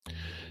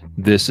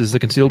This is the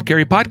Concealed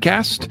Carry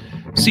Podcast,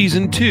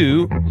 Season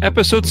 2,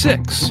 Episode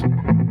 6.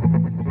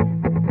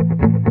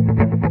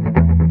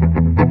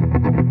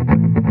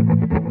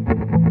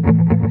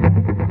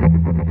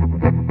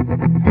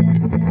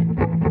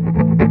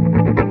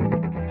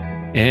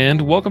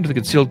 And welcome to the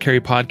Concealed Carry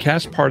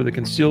Podcast, part of the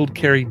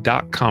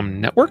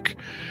ConcealedCarry.com network,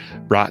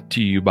 brought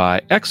to you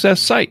by XS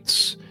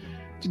Sites.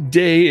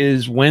 Today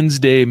is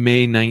Wednesday,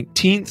 May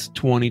 19th,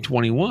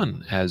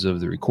 2021. As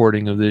of the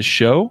recording of this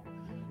show,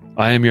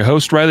 I am your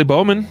host, Riley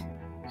Bowman,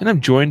 and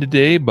I'm joined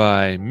today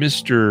by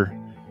Mr.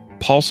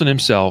 Paulson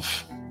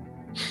himself,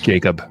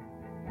 Jacob.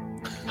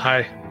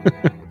 Hi.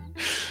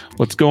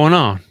 What's going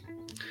on?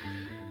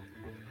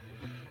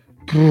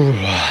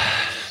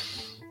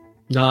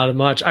 Not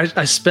much.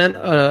 I spent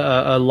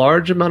a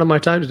large amount of my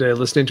time today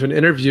listening to an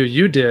interview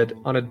you did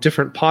on a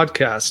different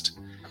podcast.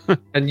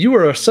 And you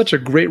were such a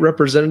great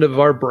representative of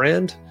our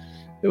brand.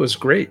 It was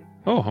great.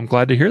 Oh, I'm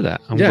glad to hear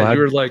that. I'm glad. You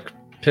were like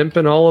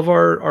pimping all of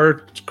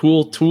our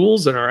cool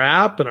tools and our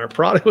app and our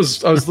product.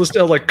 I was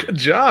listening, like, good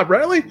job,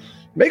 Riley.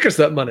 Make us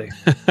that money.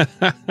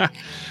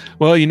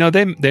 Well,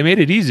 they made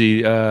it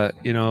easy.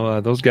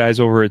 Those guys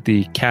over at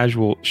the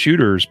Casual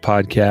Shooters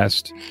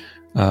podcast.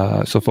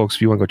 So folks,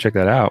 if you want to go check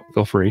that out,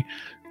 feel free.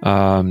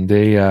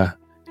 Dave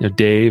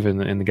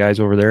and the guys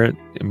over there,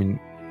 I mean,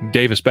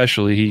 Dave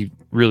especially, he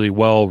really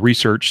well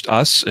researched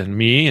us and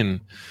me and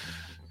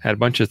had a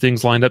bunch of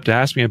things lined up to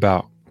ask me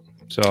about.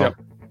 So,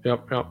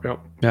 Yep.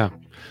 Yeah.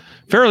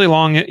 Fairly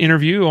long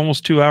interview,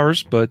 almost 2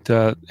 hours, but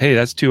hey,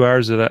 that's 2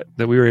 hours that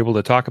we were able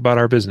to talk about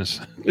our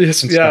business.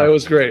 Yes, yeah, it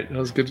was great. It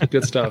was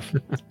good stuff.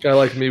 A guy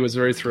like me was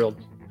very thrilled.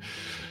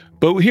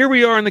 But here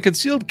we are in the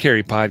Concealed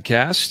Carry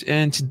Podcast,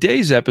 and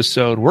today's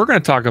episode, we're going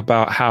to talk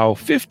about how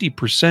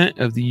 50%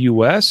 of the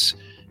U.S.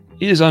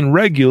 is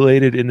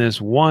unregulated in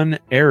this one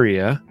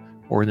area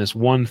or in this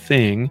one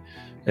thing.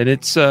 And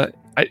it's, I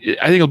think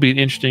it'll be an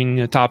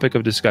interesting topic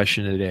of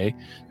discussion today.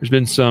 There's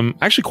been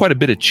quite a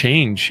bit of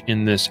change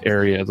in this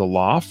area of the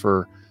law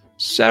for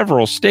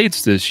several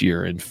states this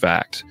year, in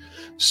fact.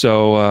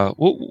 So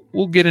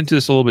we'll get into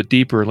this a little bit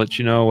deeper and let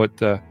you know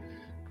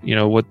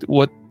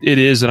what it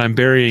is that I'm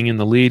burying in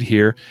the lead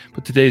here.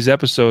 But today's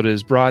episode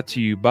is brought to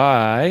you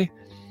by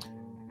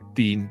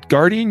the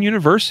Guardian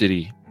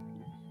University.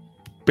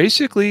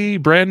 Basically,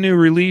 brand new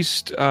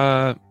released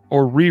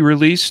or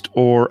re-released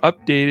or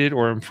updated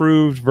or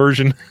improved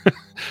version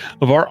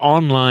of our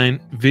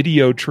online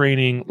video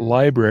training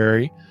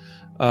library.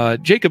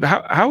 Jacob,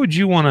 how would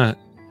you want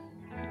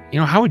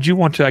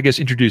to, I guess,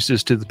 introduce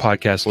this to the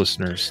podcast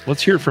listeners?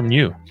 Let's hear it from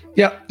you.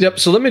 Yep.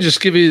 So let me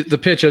just give you the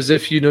pitch as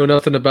if you know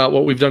nothing about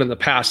what we've done in the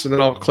past, and then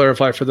I'll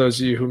clarify for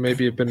those of you who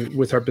maybe have been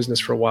with our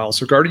business for a while.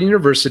 So Guardian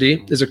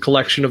University is a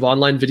collection of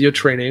online video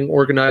training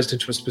organized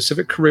into a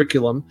specific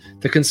curriculum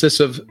that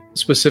consists of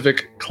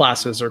specific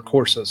classes or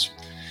courses.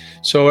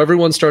 So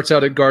everyone starts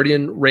out at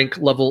Guardian rank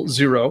level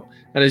 0,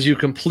 and as you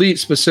complete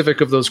specific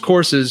of those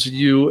courses,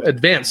 you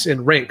advance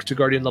in rank to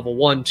Guardian level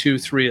 1, 2,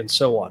 3, and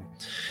so on.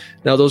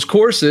 Now, those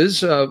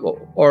courses are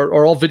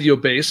all video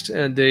based,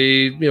 and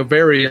they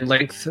vary in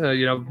length.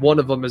 One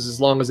of them is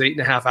as long as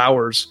 8.5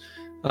 hours,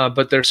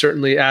 but they're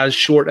certainly as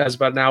short as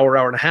about an hour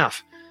and a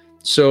half.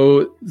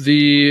 So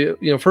the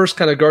first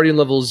kind of Guardian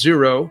level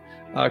 0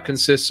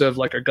 consists of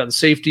like a gun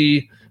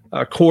safety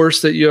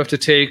course that you have to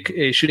take,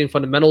 a shooting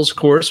fundamentals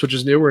course, which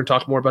is new. We're going to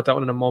talk more about that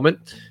one in a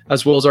moment,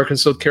 as well as our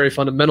concealed carry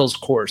fundamentals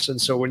course.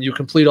 And so when you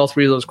complete all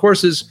three of those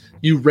courses,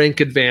 you rank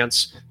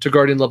advance to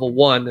Guardian level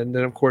 1. And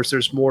then, of course,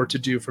 there's more to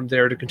do from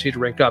there to continue to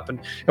rank up. And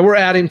we're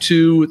adding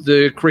to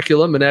the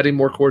curriculum and adding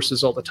more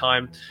courses all the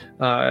time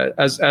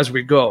as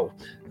we go.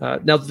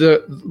 Now,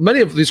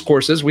 many of these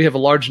courses, we have a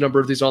large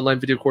number of these online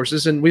video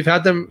courses, and we've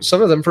had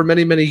some of them for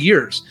many, many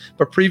years.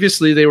 But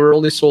previously, they were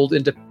only sold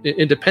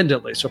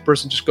independently. So a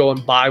person just go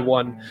and buy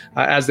one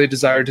as they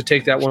desire to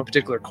take that one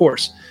particular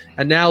course.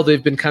 And now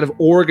they've been kind of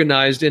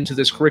organized into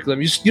this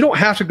curriculum. You don't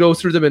have to go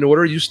through them in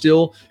order. You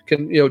still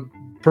can,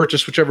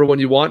 purchase whichever one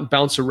you want and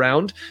bounce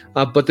around.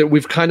 But that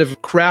we've kind of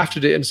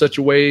crafted it in such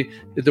a way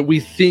that we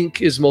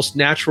think is most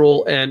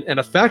natural and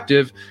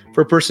effective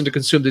for a person to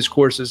consume these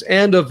courses.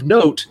 And of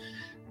note,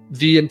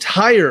 the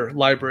entire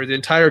library, the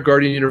entire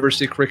Guardian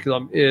University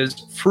curriculum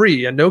is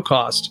free and no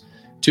cost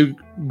to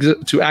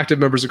active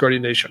members of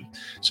Guardian Nation.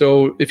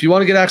 So if you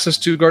want to get access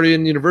to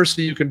Guardian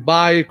University, you can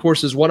buy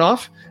courses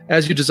one-off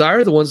as you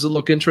desire, the ones that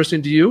look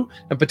interesting to you,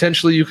 and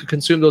potentially you could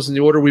consume those in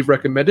the order we've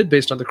recommended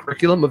based on the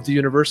curriculum of the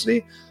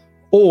university.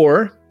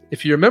 Or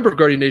if you're a member of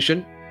Guardian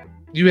Nation,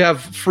 you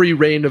have free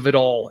reign of it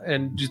all,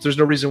 and there's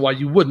no reason why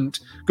you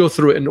wouldn't go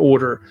through it in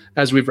order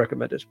as we've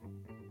recommended.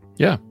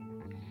 Yeah.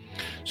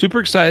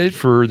 Super excited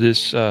for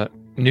this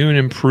new and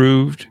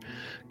improved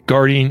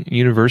Guardian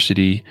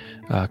University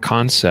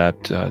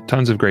concept.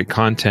 Tons of great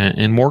content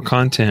and more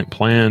content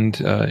planned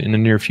in the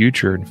near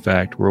future. In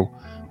fact, we'll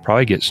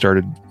probably get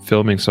started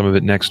filming some of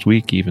it next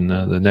week, even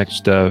the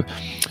next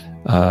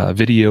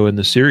video in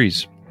the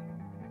series,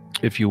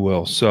 if you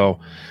will. So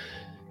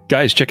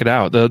Guys, check it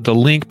out. The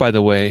link, by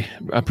the way,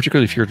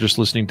 particularly if you're just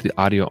listening to the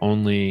audio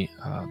only,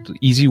 the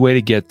easy way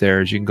to get there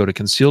is you can go to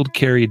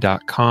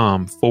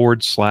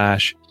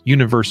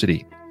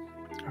concealedcarry.com/university.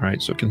 All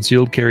right. So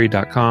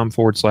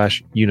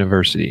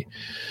concealedcarry.com/university.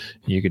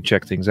 You can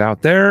check things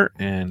out there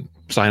and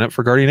sign up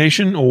for Guardian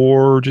Nation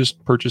or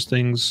just purchase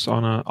things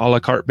on a la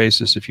carte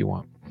basis if you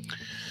want.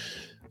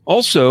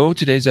 Also,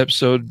 today's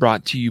episode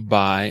brought to you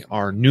by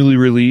our newly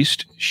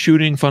released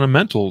Shooting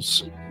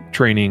Fundamentals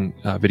training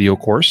video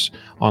course,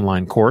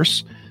 online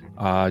course.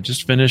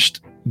 Just finished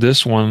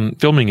this one,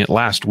 filming it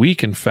last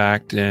week, in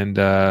fact, and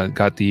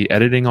got the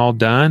editing all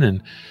done,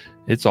 and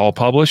it's all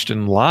published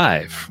and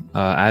live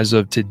as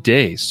of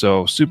today.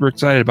 So super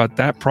excited about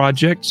that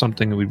project,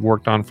 something that we've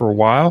worked on for a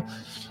while.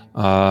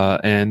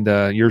 And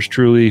yours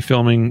truly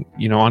filming,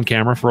 on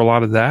camera for a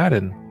lot of that,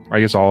 and I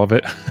guess all of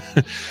it.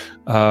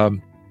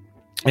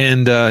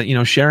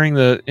 Sharing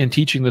and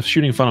teaching the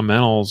shooting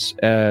fundamentals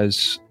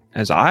as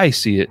I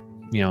see it,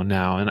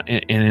 now, and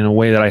in a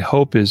way that I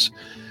hope is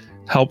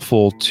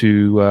helpful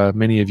to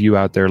many of you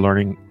out there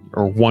learning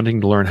or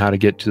wanting to learn how to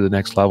get to the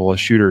next level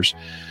as shooters.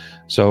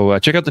 So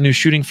check out the new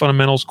Shooting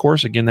Fundamentals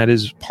course. Again, that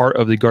is part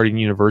of the Guardian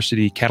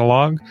University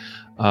catalog,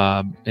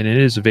 and it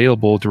is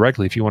available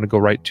directly if you want to go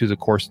right to the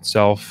course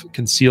itself,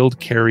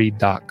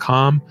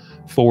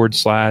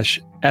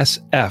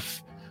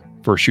 concealedcarry.com/SF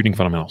for Shooting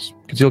Fundamentals.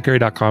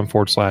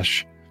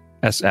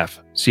 concealedcarry.com/SF.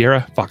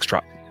 Sierra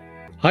Foxtrot.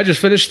 I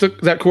just finished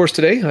that course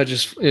today. I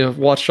just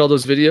watched all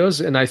those videos,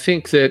 and I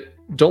think that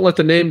don't let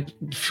the name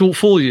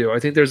fool you. I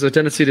think there's a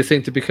tendency to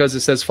think that because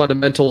it says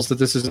fundamentals that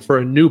this isn't for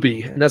a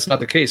newbie, and that's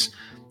not the case.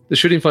 The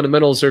shooting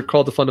fundamentals are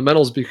called the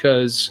fundamentals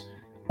because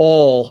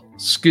all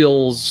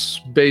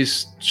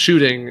skills-based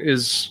shooting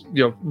is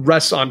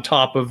rests on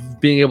top of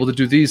being able to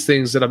do these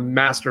things at a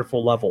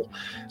masterful level.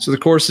 So the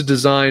course is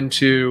designed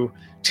to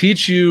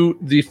teach you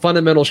the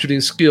fundamental shooting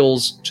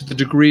skills to the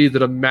degree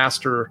that a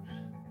master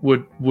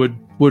would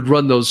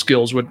run those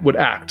skills, would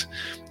act.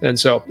 And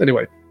so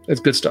anyway, it's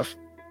good stuff.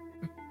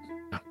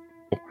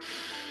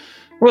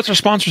 Well, it's our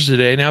sponsors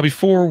today. Now,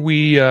 before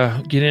we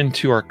get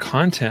into our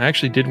content, I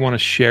actually did want to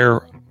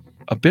share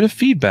a bit of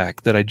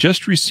feedback that I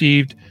just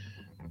received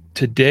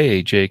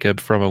today,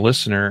 Jacob, from a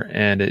listener,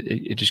 and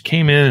it just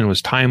came in and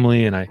was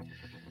timely. And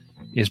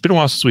it's been a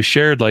while since we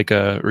shared like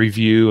a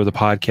review of the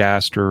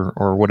podcast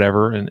or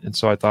whatever. And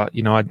so I thought,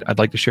 I'd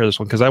like to share this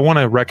one because I want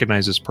to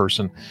recognize this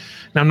person.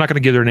 Now, I'm not going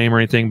to give their name or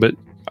anything, but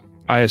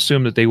I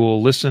assume that they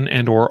will listen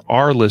and or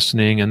are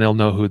listening and they'll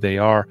know who they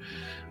are.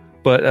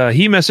 But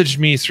he messaged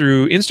me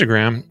through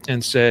Instagram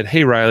and said,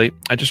 "Hey, Riley,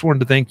 I just wanted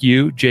to thank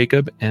you,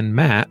 Jacob, and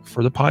Matt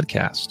for the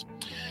podcast.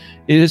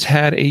 It has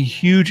had a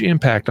huge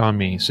impact on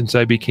me since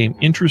I became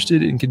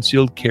interested in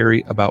concealed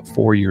carry about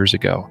 4 years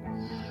ago.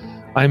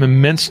 I'm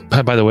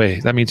by the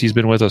way, that means he's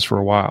been with us for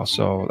a while.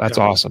 So that's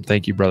awesome.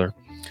 Thank you, brother.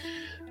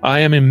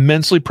 I am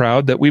immensely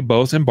proud that we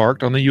both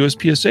embarked on the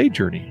USPSA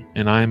journey,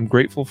 and I am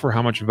grateful for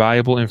how much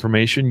valuable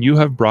information you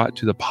have brought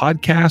to the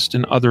podcast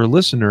and other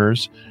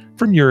listeners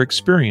from your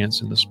experience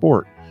in the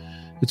sport.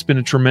 It's been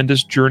a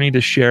tremendous journey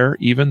to share,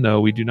 even though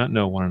we do not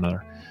know one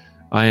another.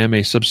 I am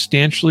a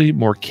substantially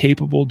more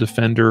capable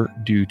defender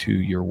due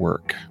to your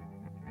work."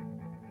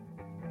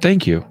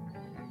 Thank you.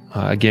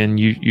 Again,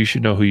 you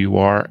should know who you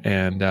are,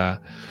 and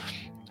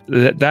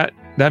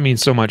that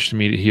means so much to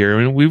me to hear. I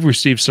mean, we've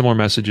received similar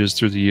messages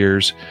through the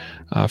years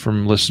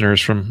from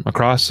listeners from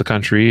across the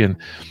country, and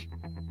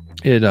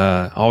it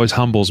always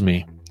humbles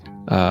me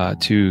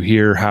to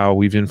hear how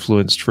we've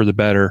influenced for the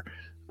better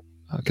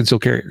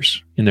concealed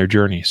carriers in their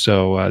journey.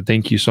 So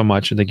thank you so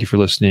much, and thank you for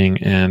listening.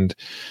 And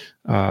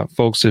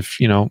folks, if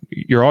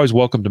you're always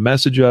welcome to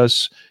message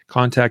us,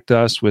 contact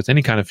us with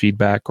any kind of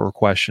feedback or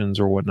questions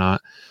or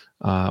whatnot,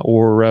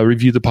 or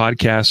review the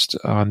podcast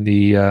on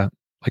the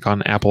like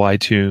on Apple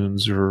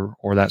iTunes or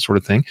that sort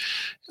of thing.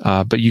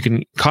 But you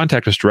can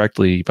contact us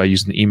directly by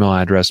using the email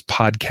address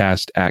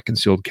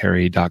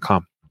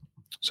podcast@concealedcarry.com.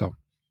 So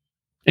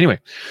anyway,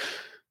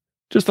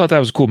 just thought that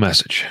was a cool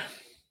message.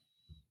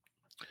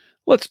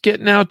 Let's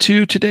get now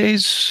to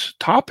today's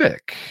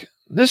topic.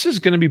 This is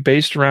going to be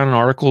based around an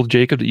article,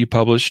 Jacob, that you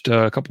published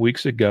a couple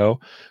weeks ago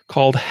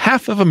called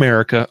 "Half of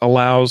America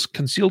Allows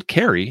Concealed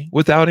Carry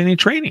Without Any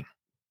Training."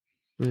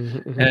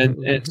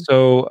 And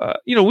so,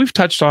 we've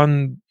touched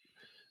on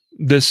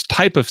this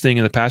type of thing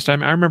in the past. I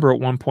remember at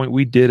one point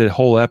we did a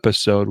whole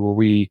episode where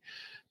we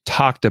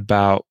talked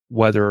about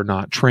whether or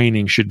not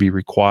training should be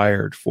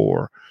required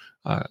for,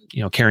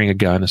 carrying a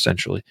gun,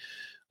 essentially.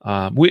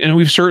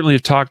 We've certainly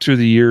talked through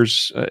the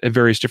years at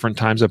various different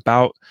times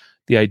about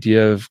the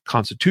idea of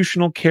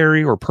constitutional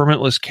carry or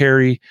permitless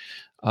carry,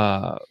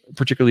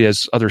 particularly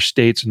as other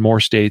states and more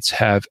states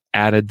have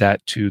added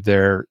that to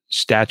their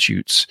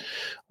statutes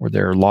or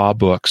their law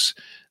books.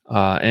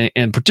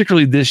 And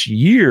particularly this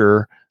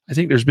year, I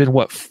think there's been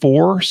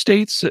 4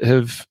 states that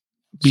have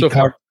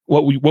become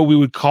what we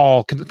would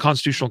call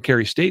constitutional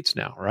carry states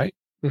now, right?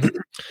 Mhm.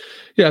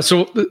 Yeah,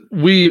 so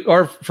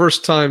our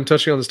first time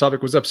touching on this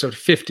topic was episode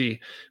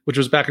 50, which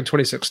was back in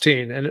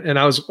 2016, and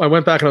I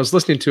went back and I was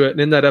listening to it,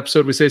 and in that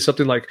episode we say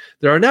something like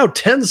there are now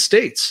 10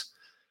 states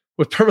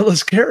with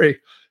permitless carry,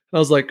 and I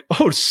was like,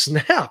 oh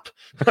snap!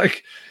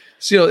 Like,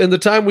 so in the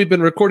time we've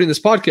been recording this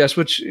podcast,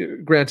 which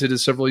granted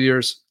is several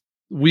years,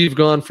 we've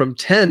gone from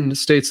 10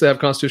 states that have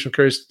constitutional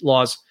carry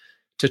laws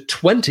to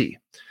 20.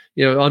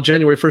 On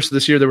January 1st of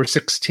this year, there were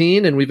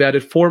 16, and we've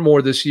added 4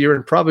 more this year,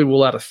 and probably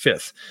we'll add a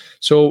 5th.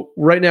 So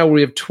right now we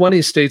have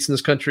 20 states in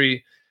this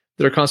country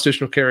that are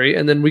constitutional carry,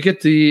 and then we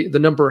get the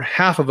number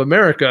half of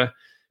America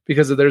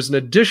because there's an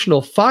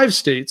additional 5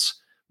 states,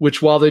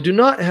 which while they do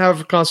not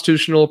have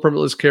constitutional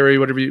permitless carry,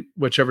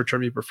 whichever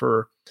term you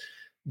prefer,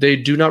 they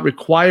do not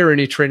require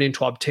any training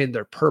to obtain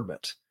their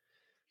permit.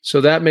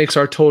 So that makes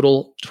our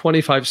total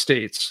 25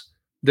 states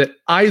that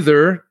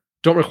either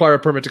don't require a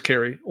permit to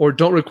carry or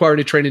don't require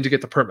any training to get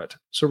the permit.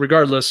 So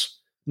regardless,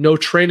 no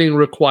training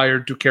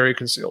required to carry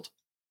concealed.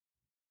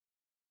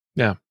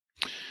 Yeah.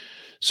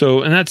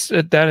 So, and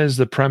that is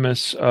the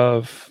premise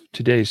of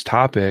today's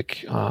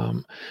topic. I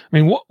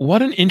mean,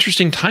 what an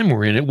interesting time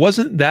we're in. It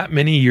wasn't that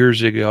many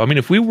years ago. I mean,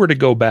 if we were to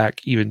go back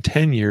even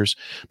 10 years,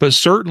 but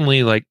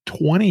certainly like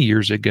 20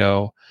 years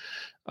ago,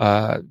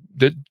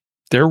 that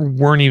there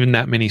weren't even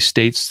that many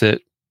states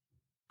that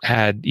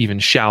had even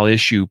shall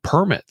issue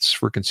permits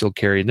for concealed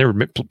carry. And there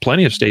were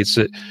plenty of states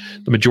the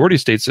majority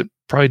of states that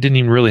probably didn't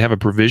even really have a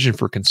provision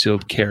for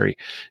concealed carry.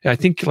 I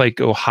think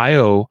like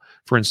Ohio,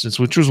 for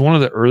instance, which was one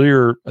of the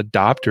earlier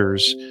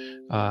adopters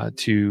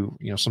to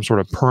some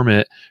sort of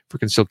permit for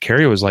concealed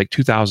carry, was like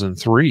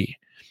 2003.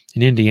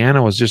 And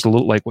Indiana was just a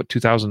little like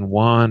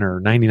 2001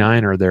 or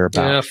 99 or thereabouts.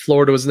 Yeah,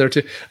 Florida was in there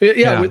too.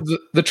 Yeah.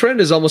 The trend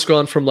has almost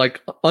gone from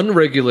like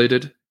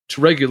unregulated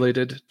to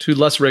regulated to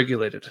less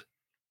regulated.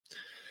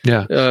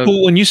 Yeah.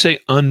 Well, when you say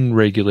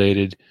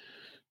unregulated,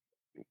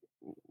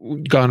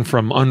 gone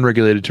from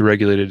unregulated to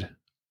regulated,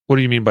 what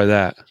do you mean by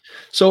that?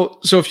 So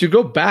if you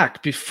go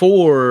back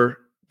before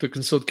the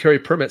concealed carry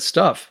permit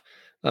stuff,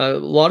 a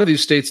lot of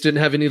these states didn't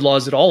have any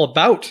laws at all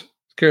about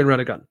carry and run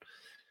a gun.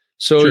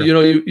 So, Sure.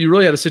 You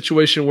really had a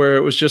situation where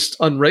it was just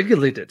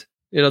unregulated.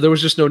 There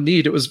was just no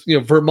need. It was,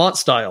 Vermont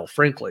style,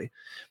 frankly,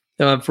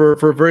 for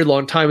a very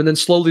long time. And then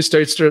slowly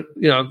states,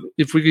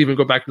 if we could even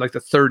go back to like the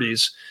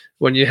 30s,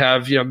 when you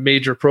have,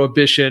 major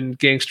prohibition,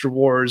 gangster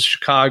wars,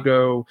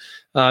 Chicago,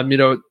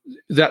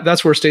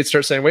 that's where states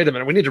start saying, wait a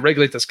minute, we need to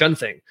regulate this gun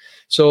thing.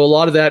 So a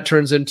lot of that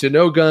turns into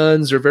no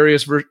guns or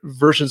various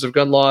versions of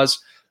gun laws.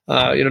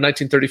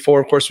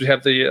 1934, of course, we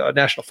have the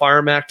National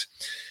Firearm Act.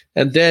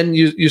 And then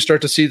you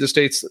start to see the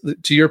states,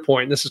 to your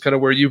point, this is kind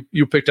of where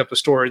you picked up the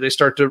story. They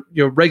start to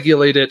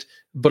regulate it,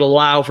 but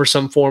allow for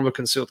some form of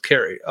concealed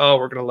carry. Oh,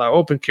 we're going to allow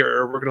open carry,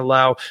 or we're going to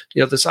allow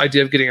this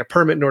idea of getting a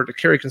permit in order to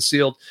carry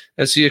concealed.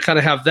 And so you kind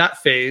of have that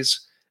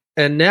phase.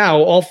 And now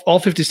all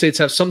 50 states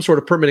have some sort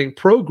of permitting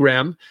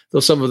program, though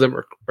some of them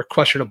are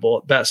questionable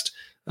at best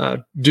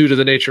due to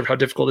the nature of how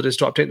difficult it is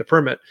to obtain the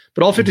permit.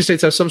 But all 50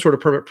 states have some sort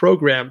of permit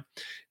program.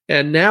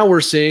 And now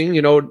we're seeing,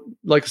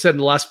 like I said, in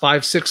the last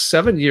 5, 6,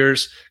 7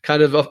 years,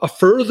 kind of a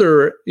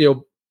further,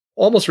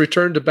 almost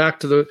return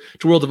back to the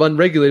world of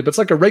unregulated, but it's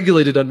like a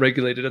regulated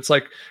unregulated. It's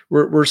like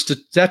we're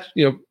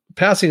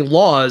passing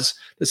laws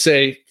that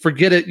say,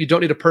 forget it, you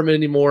don't need a permit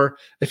anymore.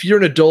 If you're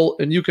an adult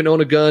and you can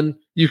own a gun,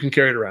 you can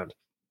carry it around.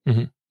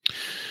 Mm-hmm.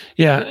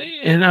 Yeah,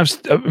 and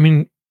it's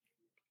going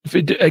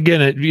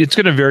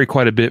to vary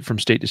quite a bit from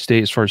state to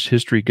state as far as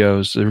history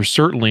goes. There's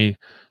certainly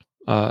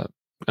a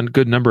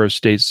good number of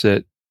states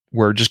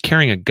where just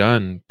carrying a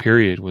gun,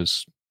 period,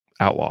 was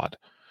outlawed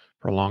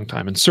for a long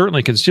time. And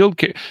certainly concealed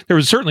carry, there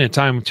was certainly a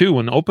time too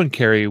when open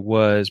carry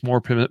was more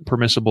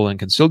permissible than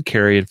concealed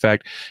carry. In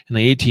fact, in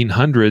the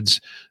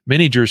 1800s,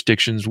 many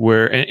jurisdictions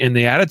and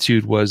the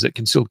attitude was that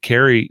concealed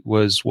carry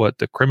was what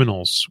the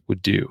criminals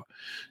would do.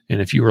 And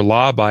if you were a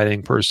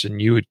law-abiding person,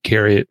 you would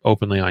carry it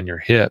openly on your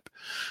hip.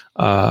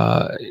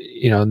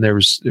 And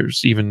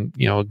there's even,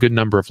 a good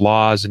number of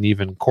laws and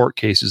even court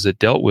cases that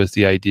dealt with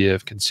the idea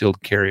of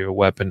concealed carry of a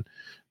weapon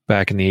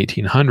back in the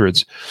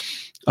 1800s.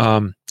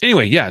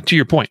 Anyway, yeah, to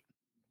your point,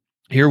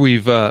 here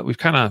we've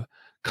kind of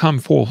come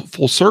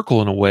full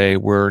circle in a way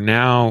where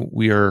now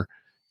we are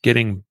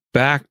getting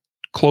back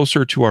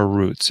closer to our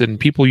roots. And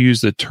people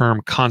use the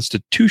term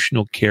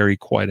constitutional carry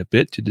quite a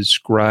bit to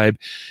describe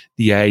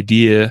the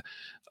idea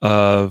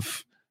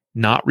of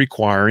not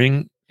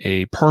requiring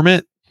a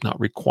permit, not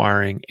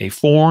requiring a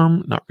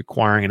form, not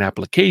requiring an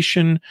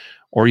application,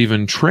 or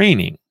even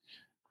training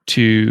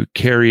to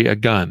carry a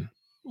gun,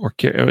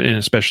 and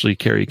especially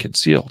carry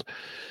concealed.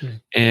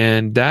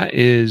 And that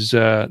is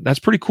that's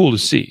pretty cool to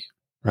see,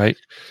 right?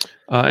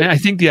 And I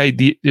think the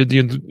idea,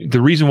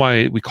 the reason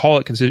why we call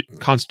it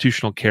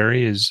constitutional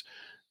carry is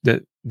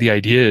that the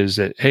idea is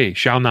that, hey,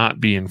 shall not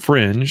be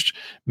infringed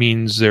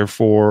means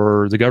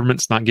therefore the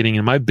government's not getting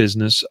in my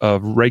business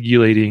of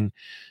regulating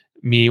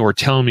me or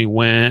telling me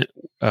when,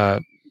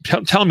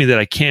 telling me that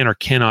I can or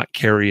cannot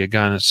carry a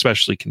gun,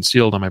 especially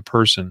concealed on my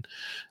person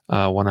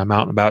when I'm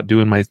out and about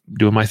doing my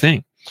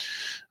thing.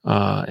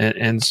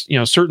 And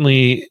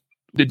certainly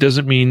it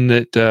doesn't mean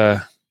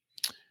that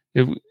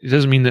it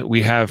doesn't mean that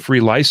we have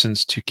free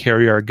license to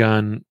carry our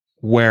gun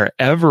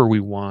wherever we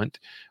want,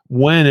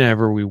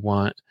 whenever we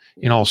want,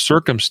 in all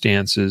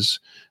circumstances.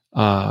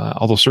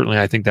 Although certainly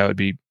I think that would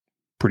be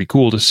pretty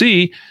cool to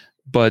see,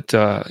 but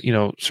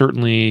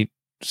certainly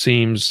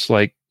seems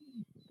like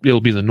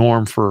it'll be the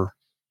norm for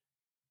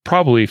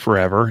probably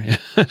forever.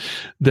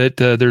 That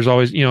there's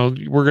always,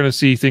 we're going to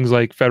see things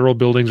like federal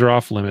buildings are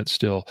off limits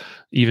still.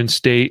 Even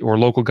state or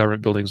local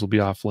government buildings will be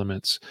off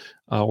limits,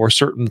 or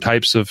certain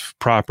types of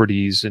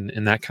properties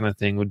and that kind of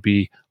thing would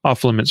be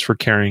off limits for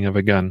carrying of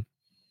a gun.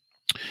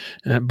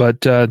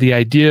 But the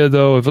idea,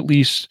 though, of at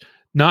least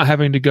not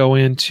having to go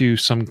into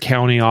some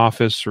county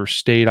office or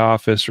state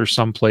office or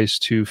someplace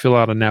to fill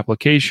out an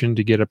application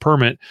to get a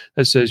permit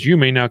that says you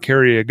may now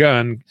carry a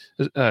gun,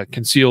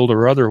 concealed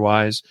or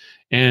otherwise,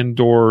 and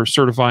or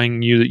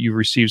certifying you that you've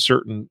received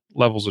certain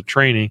levels of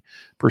training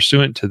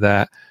pursuant to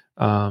that.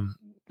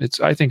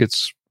 I think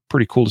it's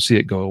pretty cool to see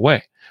it go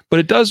away. But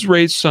it does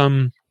raise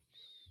some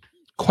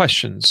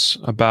questions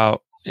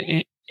about,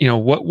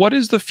 what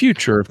is the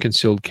future of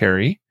concealed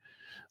carry?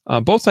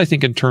 Both, I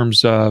think, in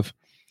terms of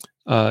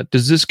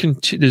does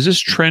this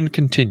trend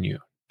continue,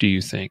 do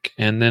you think?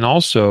 And then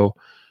also,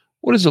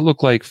 what does it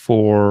look like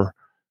for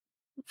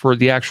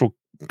the actual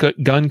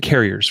gun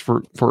carriers,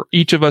 for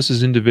each of us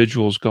as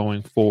individuals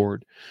going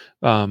forward?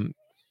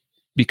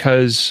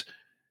 Because,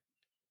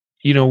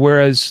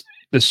 whereas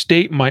the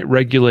state might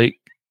regulate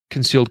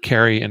concealed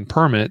carry and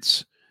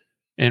permits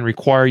and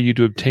require you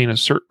to obtain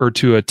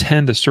to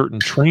attend a certain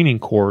training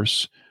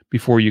course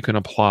before you can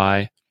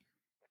apply,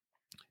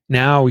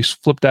 now we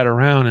flip that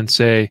around and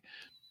say,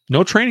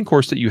 no training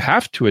course that you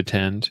have to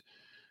attend,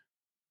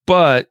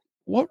 but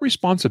what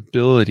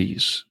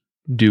responsibilities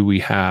do we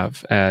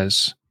have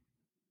as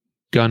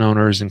gun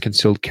owners and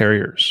concealed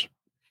carriers?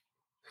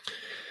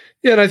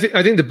 Yeah, and I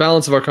think the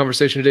balance of our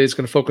conversation today is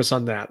going to focus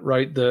on that,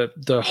 right?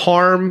 The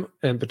harm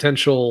and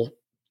potential,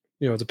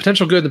 the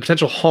potential good and the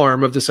potential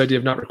harm of this idea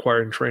of not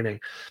requiring training.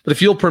 But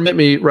if you'll permit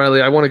me,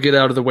 Riley, I want to get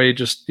out of the way,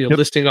 just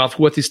listing off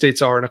what these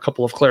states are and a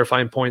couple of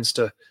clarifying points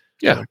to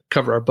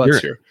cover our butts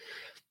here.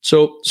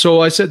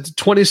 So I said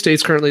 20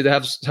 states currently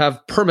that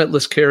have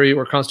permitless carry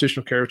or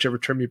constitutional carry, whichever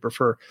term you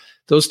prefer.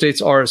 Those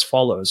states are as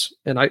follows.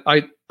 And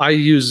I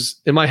use,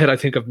 in my head, I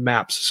think of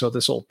maps. So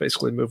this will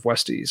basically move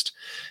west to east.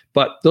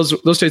 But those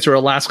states are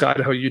Alaska,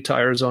 Idaho, Utah,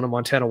 Arizona,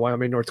 Montana,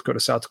 Wyoming, North Dakota,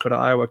 South Dakota,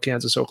 Iowa,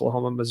 Kansas,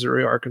 Oklahoma,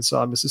 Missouri,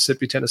 Arkansas,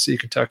 Mississippi, Tennessee,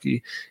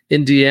 Kentucky,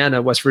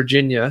 Indiana, West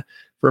Virginia,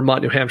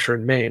 Vermont, New Hampshire,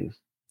 and Maine.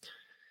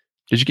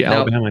 Did you get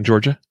Alabama and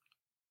Georgia?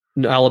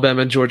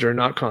 Alabama and Georgia are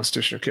not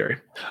constitutional carry.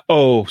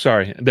 Oh,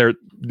 sorry.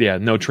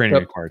 No training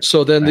required.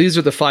 So then these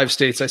are the 5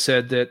 states I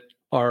said that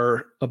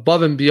are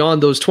above and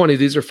beyond those 20.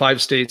 These are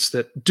 5 states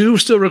that do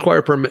still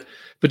require permit,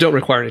 but don't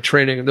require any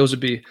training. And those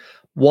would be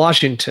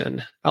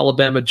Washington,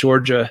 Alabama,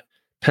 Georgia,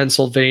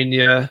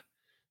 Pennsylvania,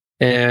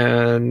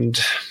 and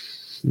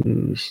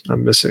I'm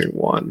missing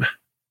one.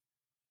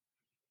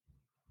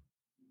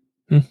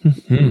 Why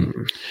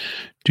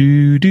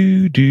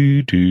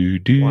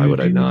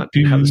would I not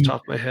have this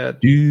top of my head?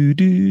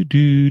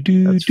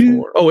 That's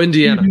 4. Oh,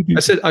 Indiana. I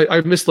said I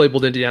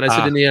mislabeled Indiana. I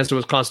said Indiana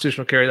was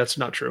constitutional carry. That's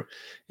not true.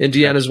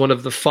 Indiana is one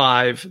of the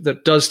 5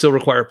 that does still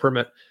require a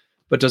permit,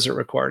 but doesn't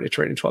require any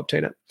training to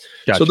obtain it.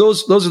 Gotcha. So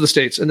those are the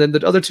states. And then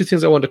the other 2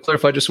 things I wanted to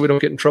clarify, just so we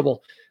don't get in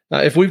trouble.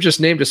 If we've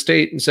just named a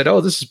state and said, "Oh,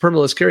 this is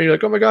permitless carry," you're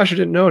like, "Oh my gosh, I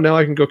didn't know. Now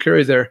I can go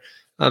carry there."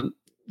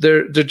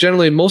 They're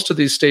generally, most of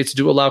these states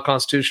do allow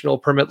constitutional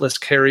permitless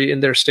carry in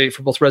their state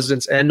for both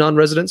residents and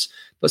non-residents,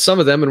 but some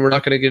of them, and we're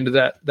not going to get into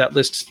that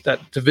list,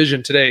 that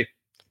division today,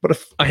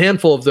 but a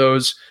handful of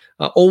those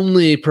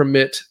only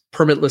permit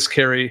permitless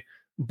carry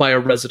by a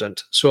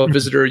resident. So a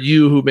visitor,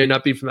 you who may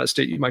not be from that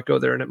state, you might go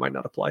there and it might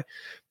not apply.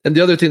 And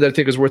the other thing that I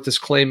think is worth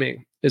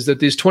disclaiming is that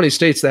these 20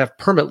 states that have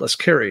permitless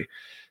carry,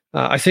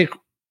 I think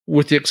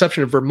with the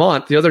exception of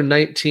Vermont, the other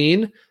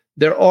 19,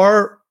 there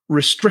are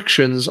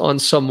restrictions on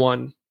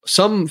someone,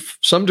 some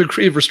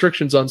degree of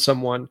restrictions on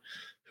someone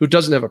who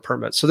doesn't have a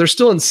permit. So there's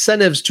still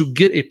incentives to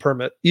get a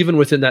permit even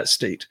within that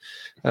state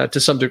to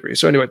some degree.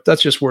 So anyway,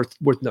 that's just worth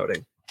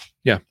noting.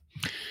 Yeah.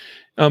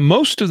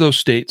 Most of those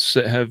states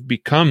that have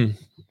become,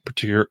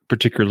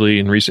 particularly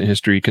in recent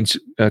history,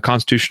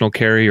 constitutional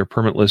carry or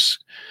permitless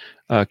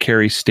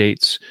carry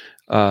states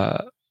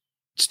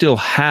still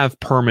have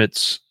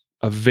permits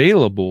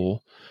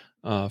available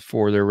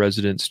for their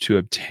residents to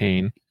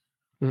obtain.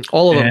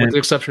 All of them, with the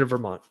exception of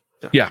Vermont.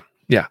 Yeah.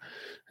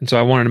 And so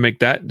I wanted to make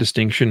that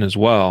distinction as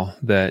well,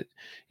 that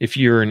if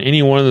you're in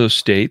any one of those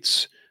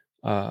states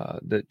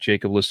that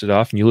Jacob listed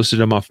off, and you listed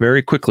them off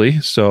very quickly,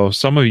 so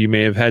some of you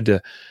may have had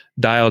to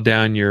dial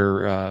down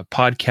your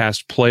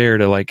podcast player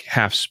to like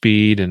half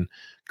speed and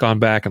gone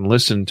back and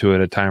listened to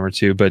it a time or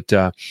two. But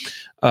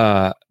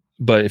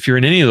if you're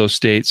in any of those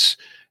states,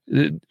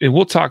 and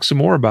we'll talk some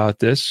more about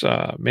this.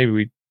 Maybe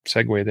we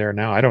segue there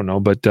now. I don't know,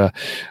 but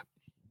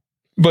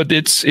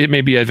it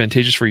may be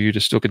advantageous for you to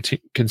still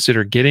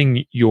consider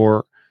getting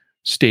your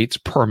state's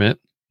permit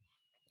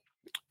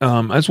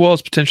as well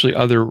as potentially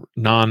other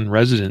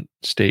non-resident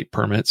state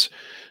permits.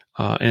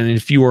 And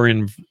if you are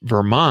in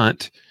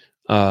Vermont,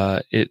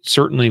 it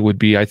certainly would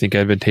be, I think,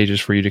 advantageous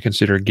for you to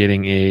consider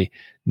getting a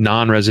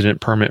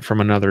non-resident permit from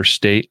another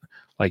state,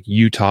 like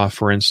Utah,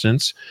 for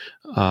instance,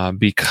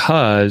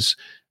 because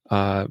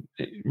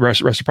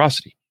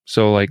reciprocity.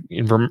 So like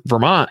in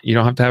Vermont, you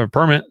don't have to have a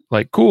permit.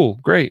 Like, cool,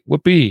 great,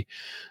 whoopee.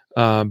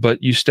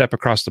 But you step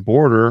across the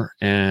border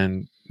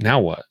and now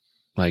what?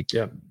 Like,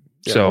 yeah.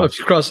 So well, if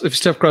you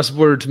step across the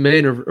border to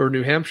Maine or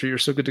New Hampshire, you're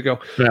still good to go.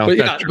 No,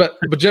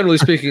 but generally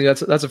speaking,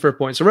 that's a fair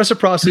point. So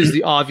reciprocity is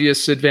the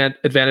obvious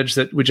advantage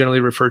that we generally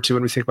refer to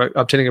when we think about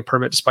obtaining a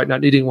permit, despite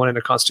not needing one in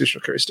a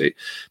constitutional carry state.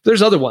 But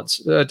there's other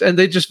ones, and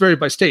they just vary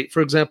by state.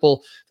 For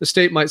example, the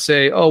state might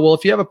say, "Oh, well,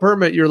 if you have a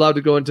permit, you're allowed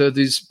to go into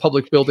these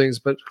public buildings,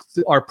 but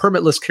our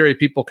permitless carry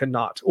people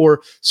cannot."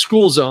 Or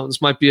school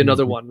zones might be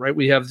another one, right?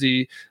 We have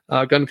the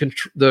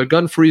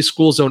Gun-Free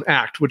School Zone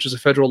Act, which is a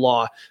federal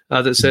law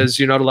that says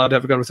you're not allowed to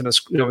have a gun within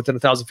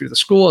 1,000 feet of the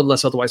school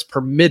unless otherwise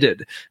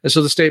permitted. And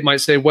so the state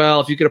might say, well,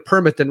 if you get a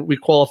permit, then we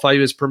qualify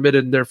you as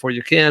permitted and therefore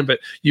you can,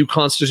 but you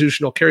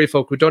constitutional carry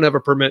folk who don't have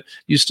a permit,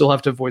 you still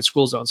have to avoid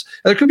school zones.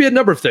 And there could be a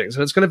number of things,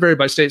 and it's going to vary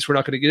by states. We're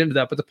not going to get into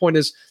that. But the point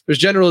is, there's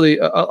generally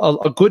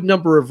a good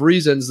number of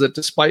reasons that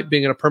despite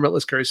being in a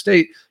permitless carry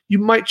state, you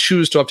might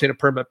choose to obtain a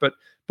permit. But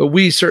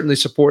we certainly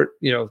support,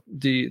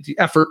 the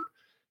effort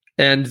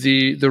and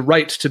the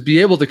right to be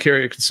able to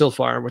carry a concealed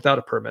firearm without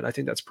a permit. I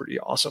think that's pretty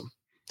awesome.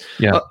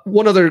 Yeah.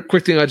 One other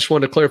quick thing I just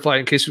wanted to clarify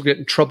in case we get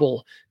in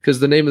trouble, because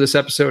the name of this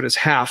episode is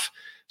HALF.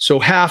 So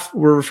HALF,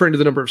 we're referring to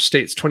the number of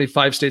states,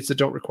 25 states that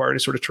don't require any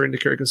sort of training to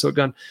carry a concealed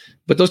gun.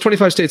 But those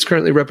 25 states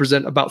currently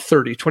represent about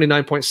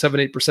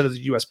 29.78% of the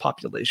U.S.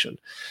 population.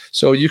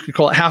 So you could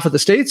call it half of the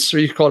states, or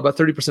you could call it about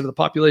 30% of the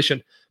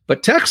population.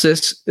 But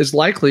Texas is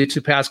likely to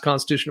pass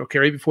constitutional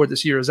carry before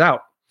this year is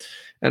out.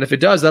 And if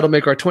it does, that'll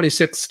make our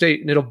 26th state,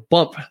 and it'll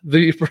bump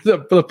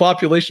the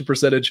population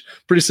percentage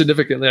pretty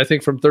significantly. I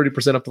think from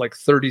 30% up to like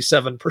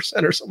 37%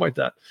 or something like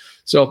that.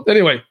 So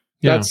anyway,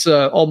 that's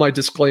all my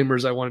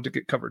disclaimers I wanted to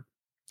get covered.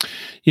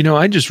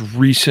 I just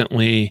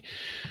recently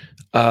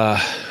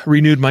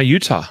renewed my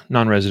Utah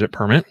non-resident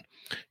permit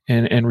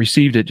and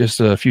received it just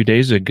a few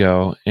days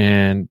ago.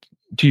 And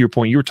to your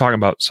point, you were talking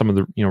about some of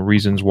the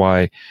reasons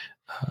why,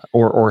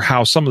 or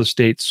how some of the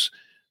states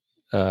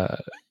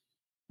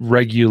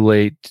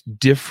regulate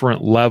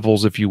different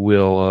levels, if you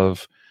will,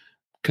 of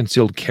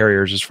concealed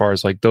carriers, as far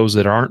as like those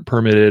that aren't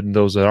permitted and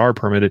those that are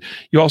permitted.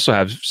 You also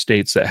have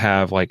states that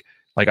have like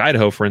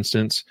Idaho, for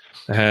instance,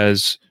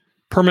 has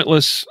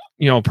permitless,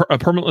 a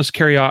permitless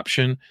carry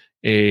option,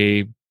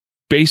 a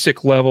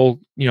basic level,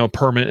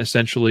 permit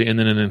essentially, and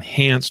then an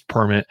enhanced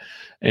permit.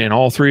 And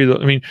all three of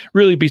them,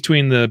 really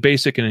between the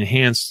basic and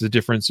enhanced, the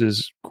difference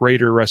is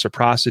greater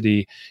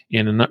reciprocity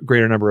in a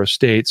greater number of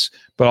states,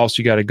 but also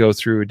you got to go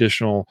through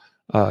additional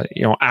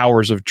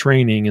hours of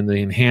training in the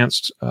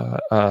enhanced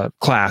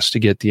class to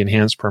get the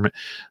enhanced permit.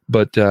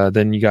 But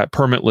then you got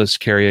permitless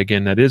carry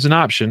again. That is an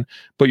option,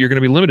 but you're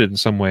going to be limited in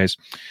some ways.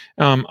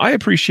 I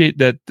appreciate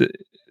that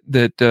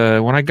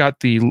when I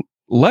got the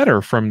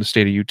letter from the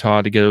state of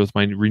Utah together with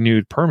my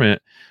renewed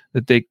permit,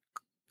 that they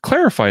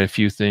clarified a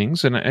few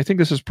things. And I think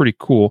this is pretty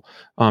cool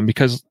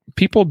because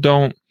people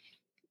don't,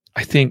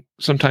 I think,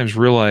 sometimes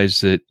realize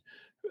that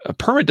a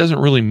permit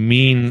doesn't really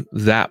mean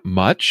that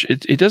much.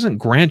 It doesn't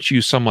grant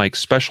you some like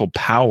special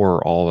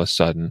power all of a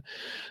sudden.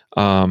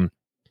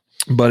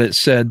 But it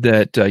said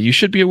that you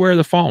should be aware of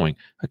the following.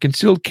 A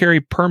concealed carry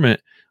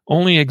permit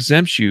only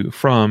exempts you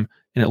from,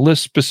 and it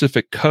lists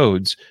specific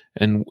codes,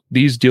 and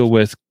these deal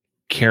with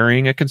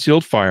carrying a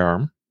concealed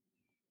firearm.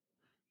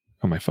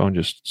 Oh, my phone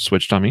just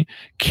switched on me.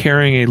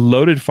 Carrying a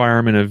loaded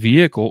firearm in a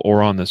vehicle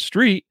or on the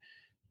street,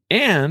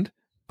 and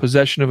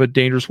possession of a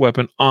dangerous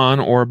weapon on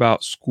or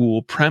about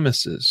school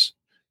premises,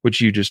 which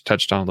you just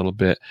touched on a little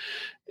bit.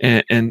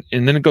 And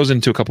then it goes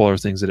into a couple other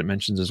things that it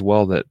mentions as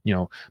well that,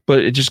 but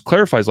it just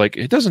clarifies, like,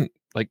 it doesn't,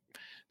 like,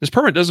 this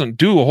permit doesn't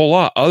do a whole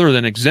lot other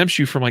than exempts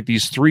you from like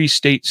these 3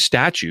 state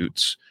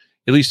statutes,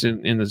 at least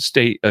in the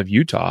state of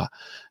Utah.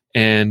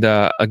 And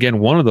again,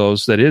 one of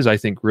those that is, I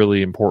think,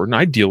 really important,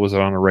 I deal with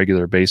it on a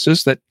regular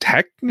basis, that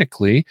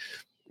technically,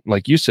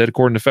 like you said,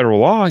 according to federal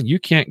law, you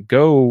can't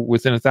go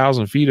within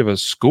 1,000 feet of a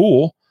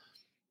school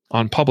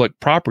on public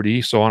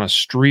property. So on a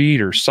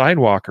street or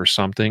sidewalk or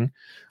something,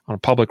 on a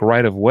public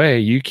right of way,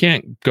 you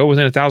can't go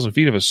within 1,000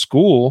 feet of a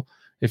school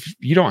if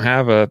you don't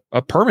have a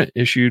permit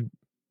issued,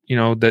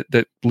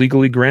 that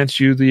legally grants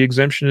you the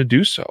exemption to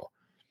do so.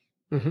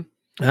 Mm-hmm.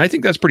 And I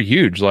think that's pretty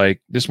huge.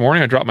 Like this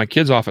morning, I dropped my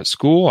kids off at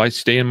school. I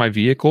stay in my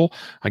vehicle.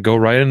 I go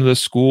right into the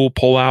school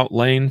pull-out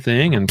lane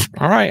thing, and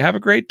all right, have a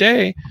great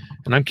day.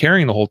 And I'm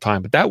carrying the whole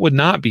time. But that would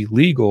not be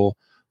legal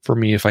for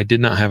me if I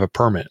did not have a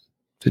permit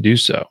to do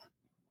so.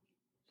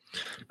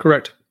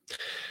 Correct.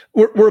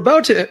 We're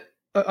about to,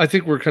 I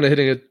think we're kind of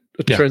hitting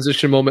a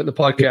transition moment in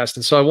the podcast.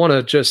 And so I want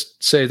to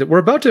just say that we're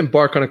about to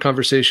embark on a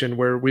conversation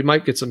where we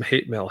might get some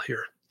hate mail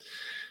here,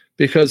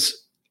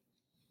 because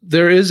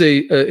there is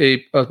a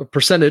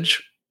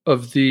percentage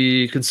of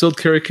the concealed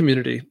carry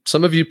community,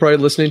 some of you probably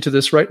listening to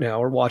this right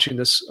now or watching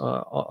this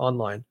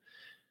online,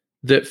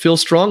 that feel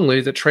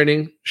strongly that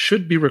training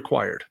should be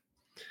required.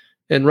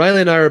 And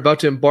Riley and I are about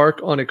to embark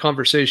on a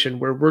conversation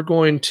where we're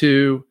going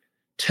to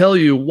tell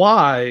you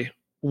why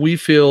we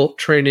feel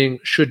training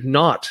should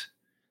not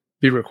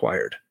be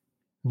required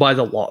by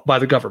the law, by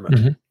the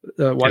government,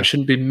 why it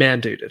shouldn't be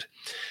mandated.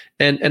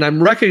 And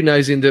I'm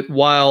recognizing that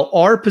while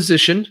our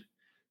position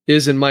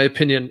is, in my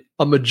opinion,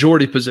 a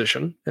majority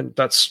position, and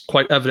that's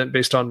quite evident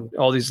based on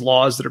all these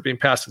laws that are being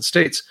passed in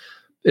states,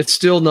 it's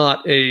still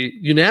not a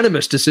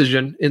unanimous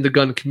decision in the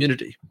gun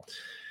community.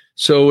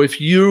 So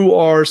if you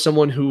are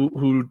someone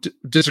who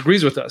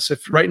disagrees with us,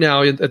 if right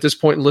now at this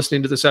point in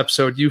listening to this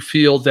episode, you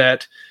feel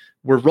that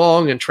we're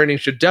wrong and training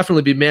should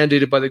definitely be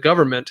mandated by the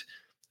government,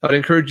 I'd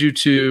encourage you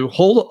to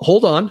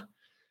hold on,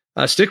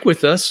 stick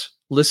with us,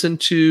 listen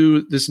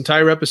to this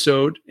entire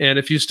episode. And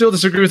if you still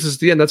disagree with us at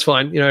the end, that's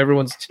fine. We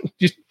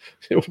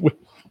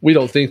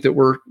don't think that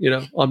we're,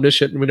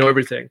 omniscient and we know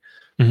everything.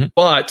 Mm-hmm.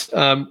 But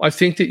I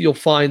think that you'll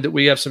find that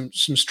we have some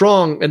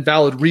strong and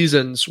valid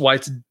reasons why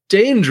it's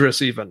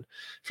dangerous even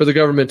for the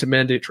government to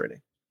mandate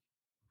training.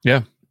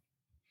 Yeah.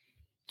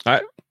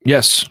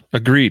 Yes,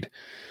 agreed.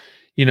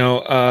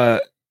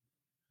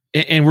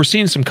 And we're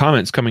seeing some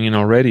comments coming in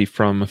already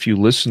from a few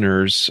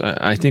listeners.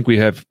 I think we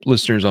have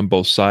listeners on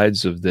both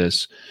sides of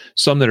this.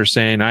 Some that are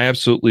saying, I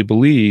absolutely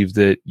believe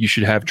that you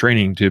should have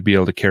training to be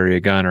able to carry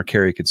a gun or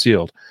carry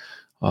concealed.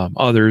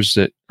 Others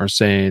that are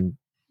saying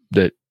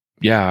that,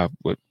 yeah,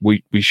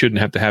 we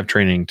shouldn't have to have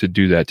training to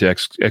do that, to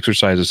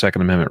exercise a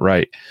Second Amendment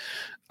right.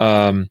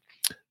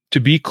 To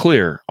be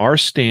clear, our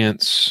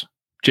stance,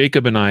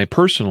 Jacob and I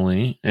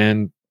personally,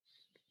 and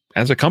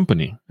as a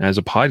company, as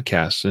a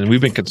podcast, and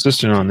we've been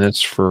consistent on this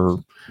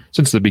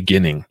since the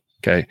beginning,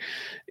 okay,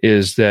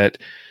 is that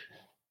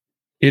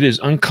it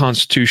is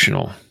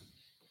unconstitutional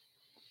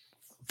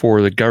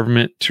for the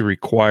government to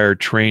require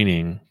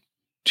training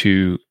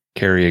to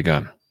carry a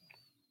gun.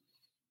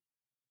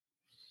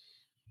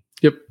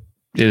 Yep.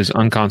 It is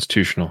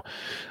unconstitutional.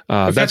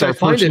 That's our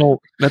personal,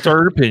 that's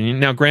our opinion.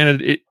 Now,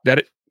 granted,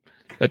 that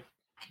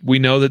we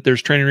know that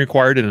there's training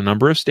required in a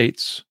number of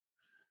states.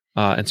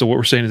 And so what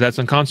we're saying is that's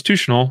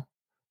unconstitutional.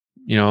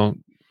 It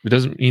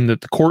doesn't mean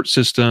that the court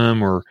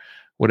system or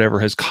whatever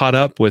has caught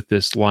up with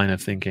this line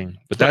of thinking,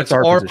 but that's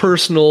our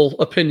personal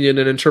opinion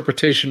and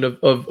interpretation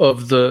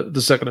of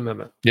the Second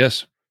Amendment.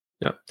 Yes.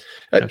 Yeah.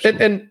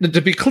 And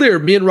to be clear,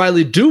 me and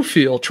Riley do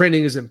feel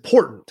training is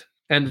important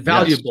and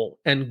valuable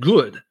and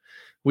good.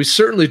 We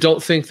certainly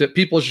don't think that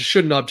people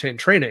shouldn't obtain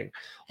training.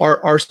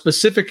 Our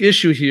specific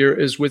issue here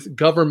is with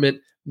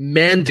government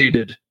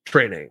mandated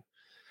training.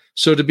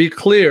 So to be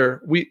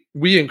clear,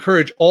 we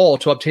encourage all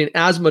to obtain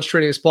as much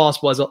training as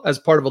possible as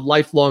part of a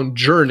lifelong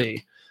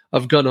journey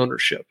of gun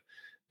ownership.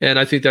 And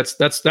I think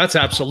that's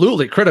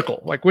absolutely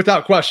critical, like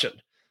without question.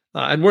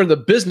 And we're in the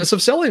business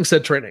of selling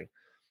said training.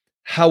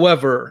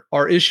 However,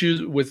 our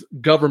issues with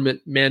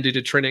government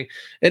mandated training,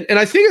 and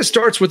I think it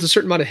starts with a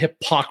certain amount of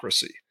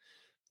hypocrisy.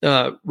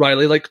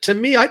 Riley, like to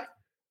me, I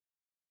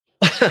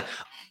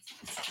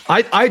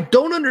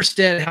don't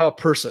understand how a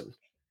person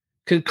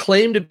can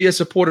claim to be a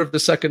supporter of the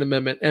Second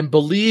Amendment and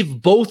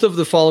believe both of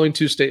the following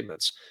two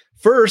statements.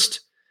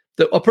 First,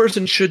 that a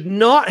person should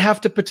not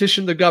have to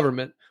petition the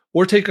government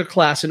or take a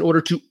class in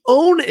order to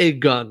own a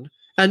gun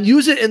and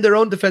use it in their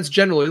own defense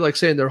generally, like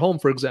say in their home,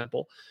 for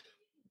example,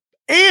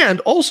 and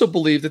also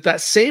believe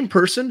that same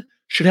person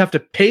should have to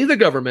pay the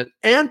government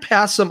and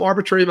pass some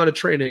arbitrary amount of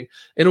training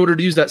in order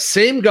to use that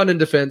same gun in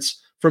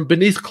defense from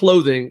beneath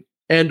clothing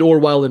and or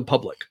while in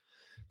public.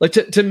 Like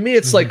to me,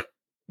 it's like,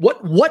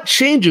 what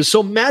changes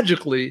so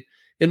magically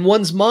in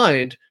one's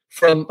mind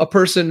from a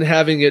person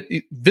having it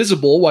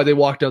visible while they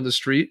walk down the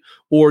street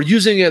or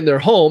using it in their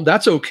home?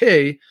 That's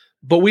okay.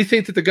 But we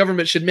think that the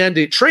government should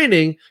mandate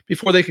training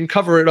before they can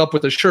cover it up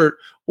with a shirt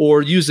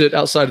or use it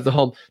outside of the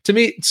home. To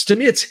me, it's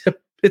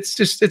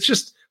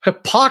just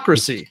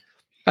hypocrisy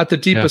at the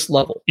deepest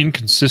level.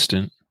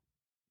 Inconsistent,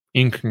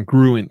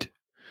 incongruent.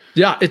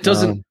 Yeah, it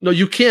doesn't. No,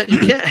 you can't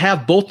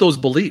have both those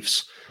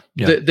beliefs.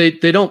 Yeah.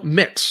 They don't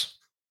mix.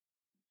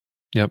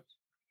 Yep.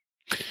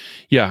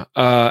 Yeah,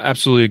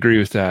 absolutely agree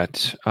with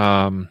that.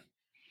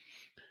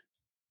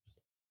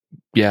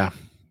 Yeah.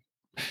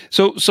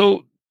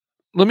 So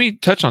let me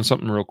touch on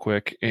something real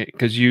quick,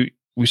 because we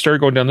started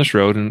going down this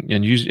road, and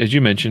as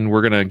you mentioned,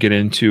 we're going to get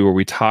into, or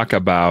we talk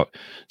about,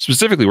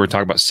 specifically, we're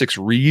talking about 6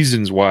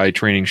 reasons why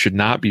training should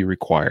not be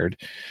required.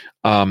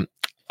 I'm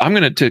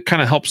going to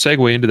kind of help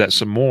segue into that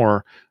some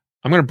more.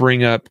 I'm going to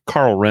bring up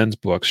Carl Wren's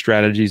book,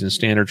 Strategies and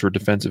Standards for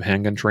Defensive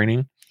Handgun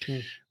Training,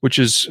 which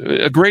is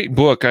a great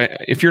book.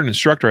 If you're an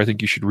instructor, I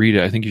think you should read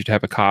it. I think you should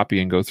have a copy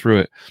and go through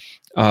it.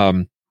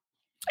 And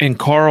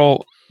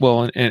Carl,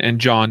 and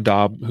John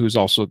Dobb, who's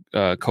also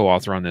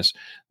co-author on this,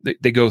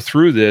 they go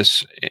through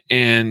this,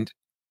 and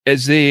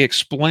as they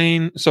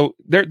explain, so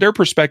their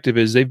perspective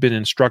is they've been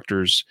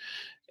instructors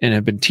and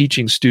have been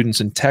teaching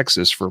students in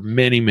Texas for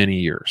many, many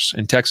years.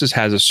 And Texas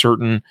has a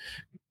certain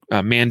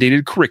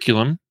mandated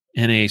curriculum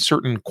and a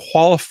certain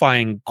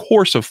qualifying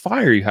course of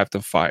fire you have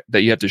to fire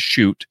that you have to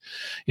shoot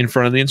in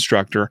front of the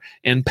instructor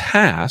and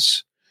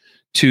pass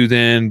to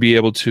then be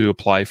able to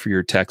apply for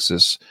your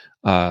Texas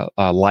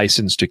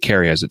license to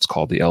carry, as it's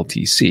called, the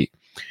LTC.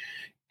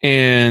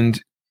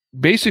 And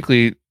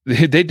basically,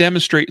 they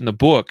demonstrate in the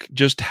book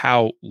just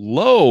how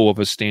low of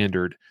a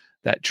standard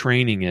that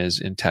training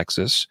is in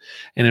Texas.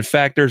 And in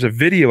fact, there's a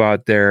video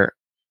out there.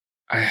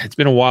 It's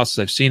been a while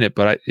since I've seen it,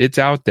 but it's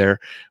out there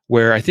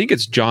where I think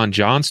it's John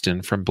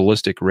Johnston from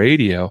Ballistic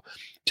Radio,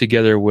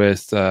 together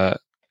with I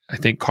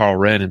think Carl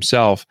Wren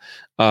himself.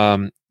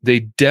 They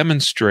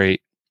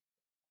demonstrate,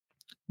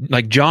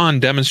 like John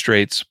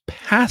demonstrates,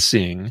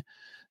 passing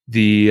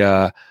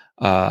the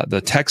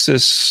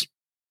Texas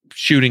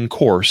shooting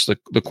course,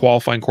 the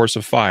qualifying course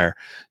of fire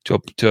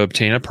to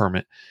obtain a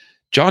permit.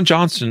 John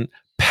Johnston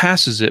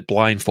passes it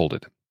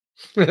blindfolded.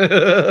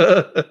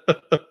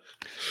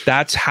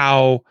 That's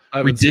how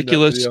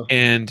ridiculous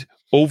and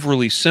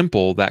overly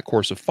simple that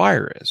course of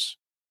fire is.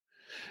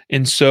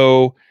 And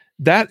so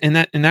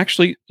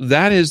actually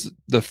that is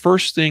the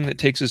first thing that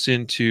takes us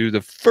into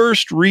the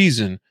first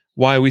reason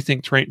why we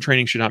think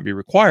training should not be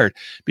required.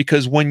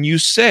 Because when you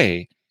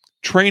say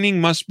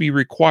training must be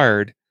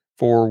required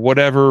for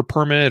whatever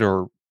permit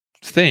or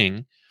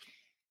thing,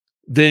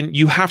 then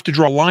you have to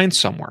draw a line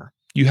somewhere.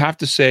 You have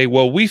to say,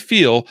 well, we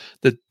feel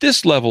that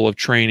this level of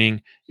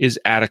training is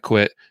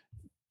adequate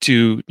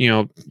to,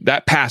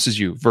 that passes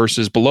you,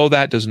 versus below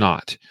that does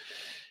not.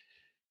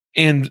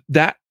 And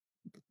that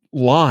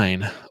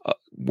line,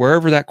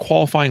 wherever that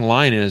qualifying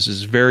line is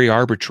very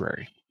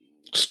arbitrary.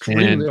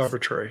 Extremely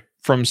arbitrary.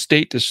 From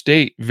state to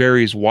state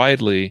varies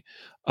widely.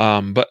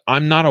 But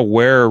I'm not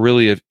aware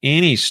really of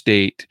any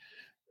state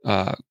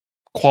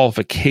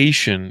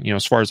qualification,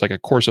 as far as like a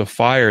course of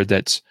fire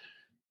that's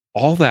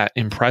all that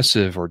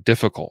impressive or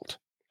difficult.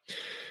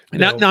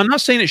 No. Now, I'm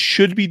not saying it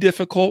should be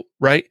difficult,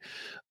 right?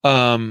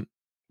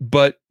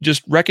 But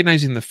just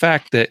recognizing the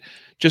fact that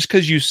just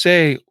because you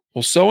say,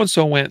 well,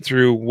 so-and-so went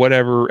through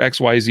whatever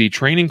XYZ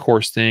training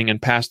course thing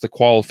and passed the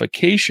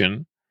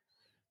qualification,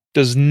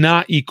 does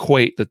not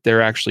equate that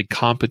they're actually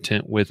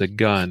competent with a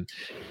gun,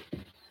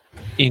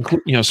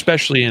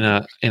 especially in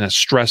a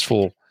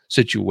stressful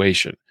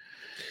situation.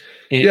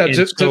 We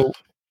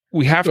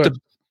have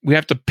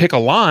to pick a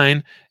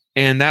line,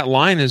 and that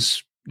line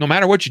is, no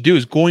matter what you do,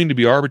 is going to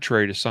be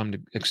arbitrary to some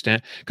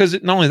extent. Because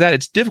not only that,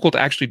 it's difficult to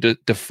actually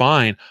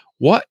define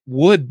what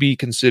would be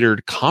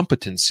considered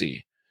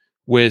competency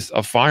with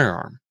a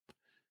firearm.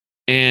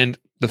 And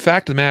the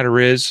fact of the matter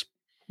is,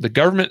 the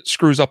government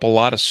screws up a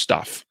lot of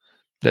stuff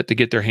to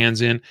get their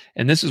hands in.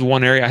 And this is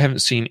one area I haven't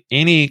seen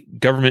any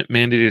government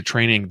mandated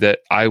training that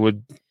I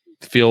would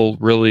feel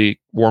really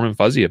warm and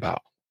fuzzy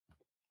about.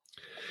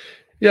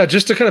 Yeah,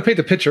 just to kind of paint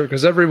the picture,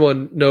 because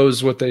everyone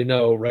knows what they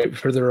know, right,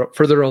 for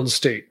their own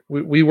state.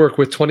 We work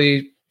with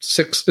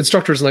 26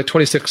 instructors in like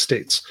 26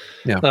 states.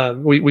 Yeah.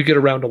 We get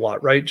around a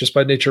lot, right, just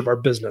by nature of our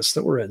business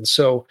that we're in.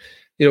 So,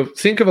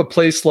 think of a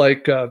place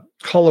like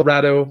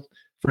Colorado,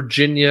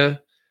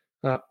 Virginia,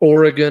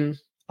 Oregon,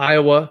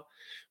 Iowa,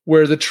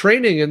 where the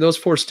training in those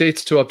 4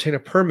 states to obtain a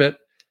permit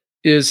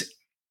is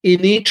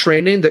any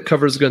training that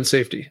covers gun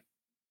safety.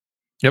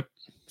 Yep.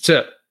 That's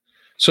it.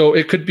 So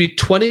it could be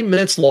 20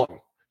 minutes long.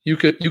 You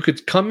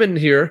could come in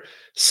here,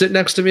 sit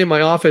next to me in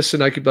my office,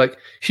 and I could be like,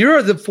 here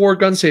are the 4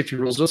 gun safety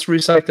rules. Let's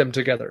recite them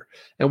together.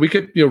 And we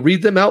could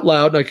read them out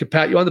loud, and I could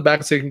pat you on the back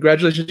and say,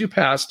 congratulations, you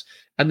passed.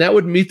 And that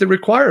would meet the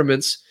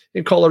requirements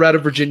in Colorado,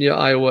 Virginia,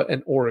 Iowa,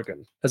 and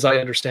Oregon, as I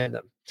understand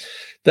them.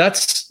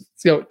 That's,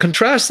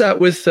 contrast that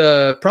with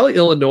probably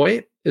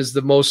Illinois is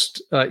the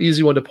most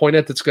easy one to point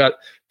at, that's got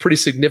pretty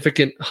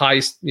significant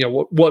high,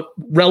 what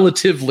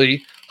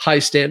relatively high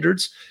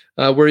standards,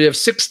 where you have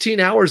 16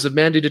 hours of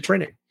mandated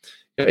training.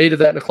 8 of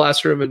that in a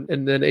classroom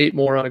and then 8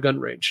 more on a gun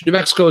range. New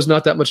Mexico is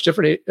not that much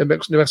different.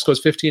 New Mexico is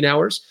 15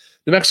 hours.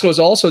 New Mexico is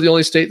also the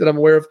only state that I'm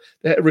aware of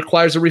that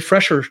requires a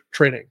refresher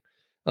training.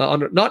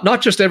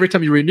 Not just every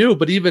time you renew,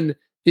 but even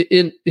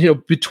in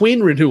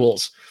between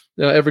renewals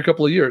every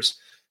couple of years.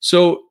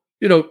 So,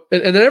 and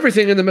then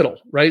everything in the middle,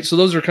 right? So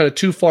those are kind of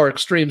 2 far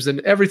extremes,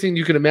 and everything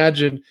you can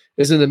imagine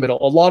is in the middle.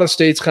 A lot of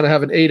states kind of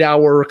have an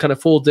 8-hour kind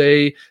of full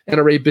day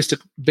NRA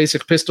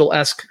basic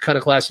pistol-esque kind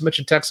of class. You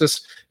mentioned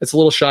Texas; it's a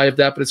little shy of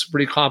that, but it's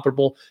pretty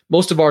comparable.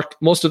 Most of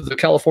the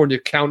California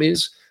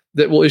counties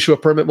that will issue a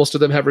permit, most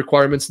of them have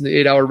requirements in the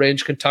 8-hour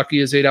range. Kentucky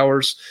is 8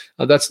 hours.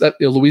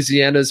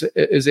 Louisiana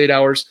is 8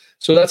 hours.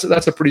 So that's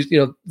a pretty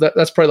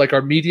that's probably like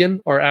our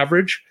median, our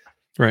average,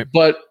 right?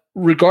 But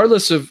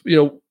regardless of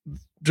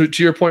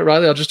to your point,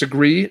 Riley, I'll just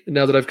agree,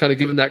 now that I've kind of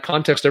given that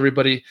context to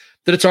everybody,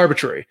 that it's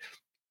arbitrary.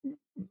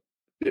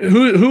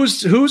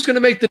 Who's going to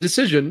make the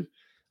decision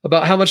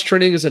about how much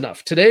training is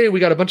enough? Today,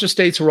 we got a bunch of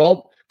states who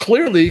all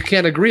clearly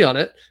can't agree on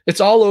it. It's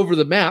all over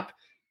the map.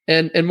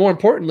 And more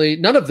importantly,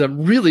 none of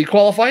them really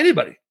qualify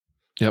anybody.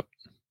 Yep.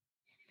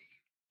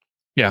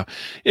 Yeah.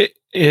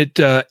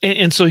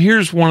 And so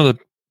here's one of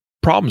the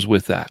problems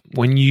with that.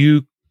 When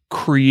you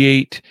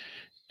create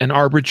an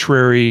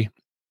arbitrary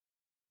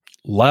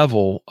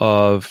level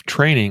of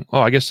training.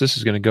 Oh, I guess this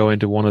is going to go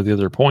into one of the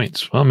other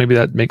points. Well, maybe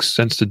that makes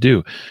sense to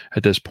do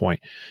at this point.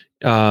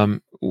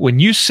 When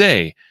you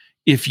say,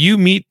 if you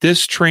meet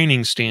this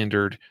training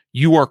standard,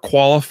 you are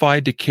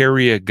qualified to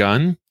carry a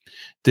gun,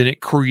 then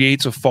it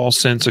creates a false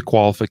sense of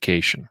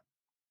qualification.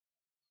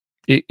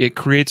 It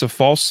creates a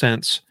false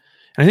sense.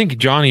 And I think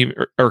Johnny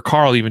or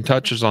Carl even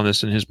touches on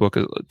this in his book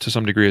to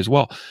some degree as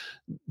well,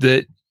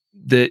 that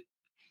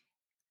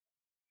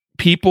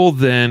people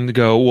then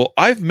go, well,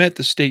 I've met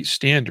the state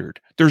standard.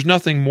 There's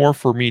nothing more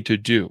for me to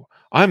do.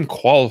 I'm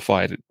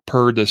qualified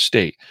per the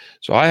state.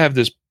 So I have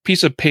this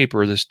piece of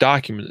paper, this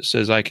document that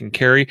says I can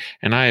carry,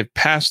 and I have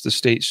passed the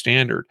state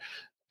standard.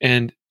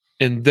 And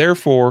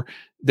therefore,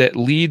 that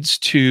leads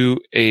to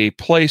a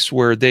place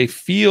where they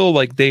feel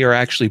like they are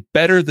actually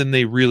better than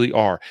they really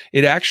are.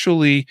 It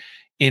actually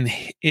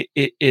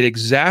it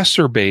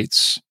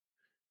exacerbates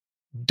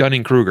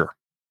Dunning-Kruger,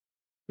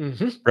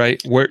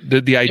 right? Where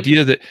the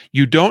idea that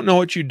you don't know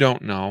what you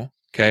don't know,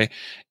 okay?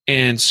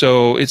 And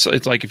so it's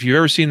like, if you've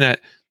ever seen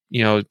that,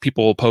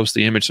 people will post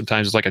the image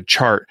sometimes, it's like a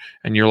chart,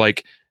 and you're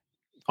like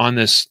on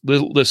this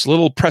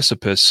little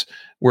precipice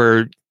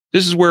where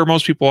this is where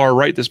most people are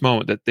right this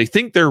moment, that they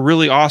think they're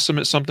really awesome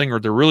at something or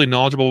they're really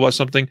knowledgeable about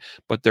something,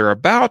 but they're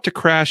about to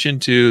crash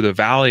into the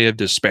valley of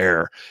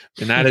despair.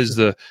 And that's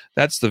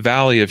the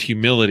valley of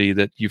humility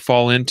that you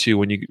fall into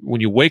when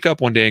you wake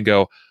up one day and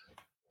go,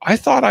 I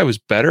thought I was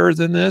better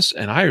than this,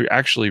 and I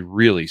actually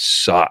really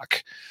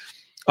suck.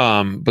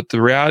 But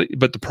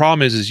the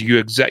problem is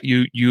you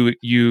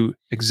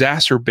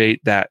exacerbate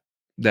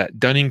that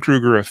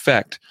Dunning-Kruger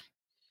effect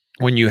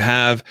when you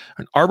have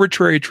an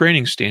arbitrary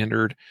training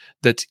standard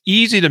that's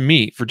easy to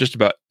meet for just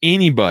about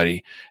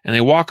anybody, and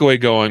they walk away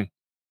going,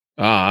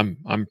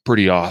 I'm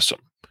pretty awesome.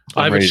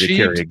 I'm ready to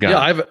carry a gun.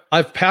 Yeah,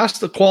 I've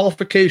passed the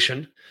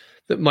qualification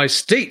that my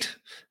state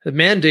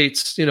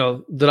mandates,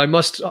 that I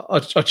must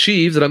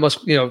achieve, that I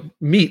must,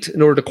 meet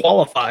in order to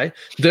qualify.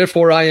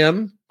 Therefore, I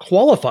am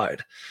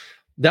qualified.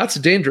 That's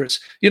dangerous.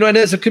 And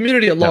as a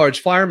community at large,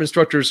 firearm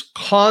instructors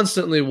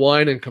constantly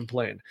whine and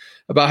complain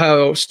about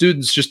how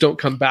students just don't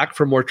come back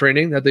for more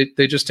training, that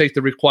they just take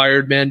the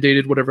required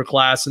mandated whatever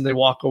class and they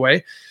walk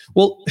away.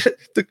 Well,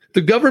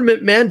 the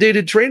government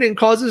mandated training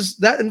causes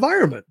that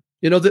environment.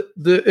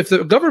 If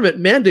the government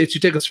mandates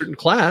you take a certain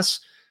class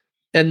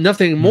and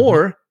nothing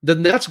more,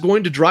 then that's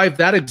going to drive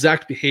that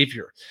exact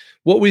behavior.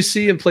 What we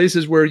see in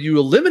places where you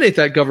eliminate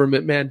that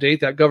government mandate,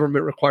 that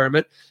government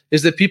requirement,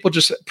 is that people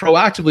just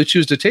proactively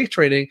choose to take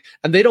training,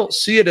 and they don't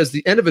see it as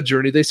the end of a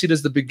journey. They see it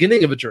as the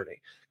beginning of a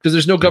journey, because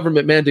there's no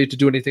government mandate to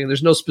do anything.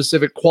 There's no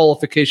specific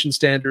qualification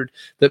standard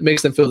that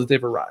makes them feel that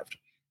they've arrived.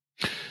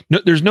 No,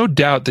 there's no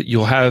doubt that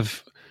you'll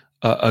have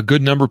a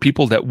good number of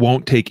people that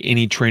won't take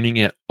any training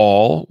at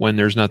all when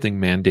there's nothing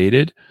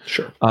mandated.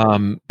 Sure.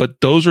 But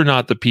those are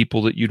not the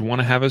people that you'd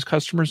want to have as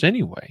customers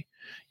anyway.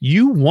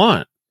 You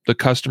want the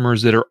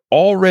customers that are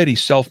already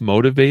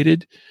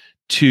self-motivated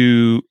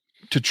to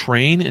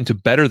train and to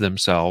better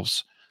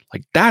themselves.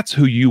 Like, that's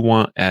who you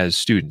want as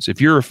students if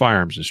you're a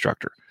firearms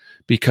instructor,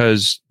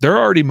 because they're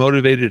already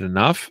motivated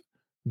enough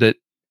that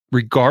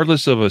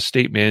regardless of a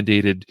state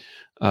mandated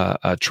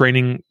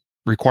training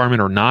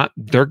requirement or not,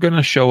 they're going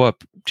to show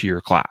up to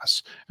your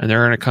class and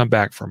they're going to come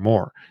back for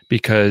more,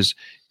 because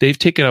they've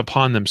taken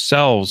upon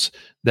themselves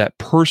that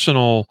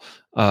personal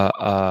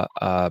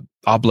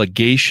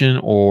obligation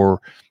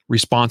or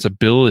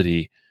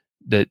responsibility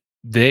that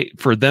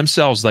for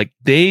themselves, like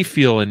they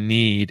feel a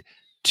need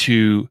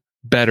to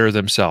better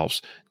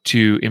themselves,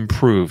 to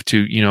improve,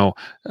 to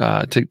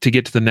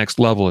get to the next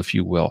level, if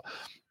you will.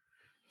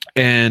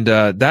 And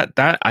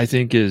that I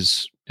think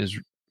is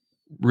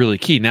really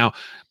key. Now,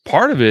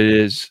 part of it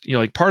is,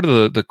 part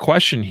of the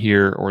question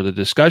here or the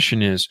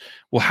discussion is,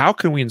 well, how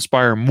can we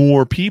inspire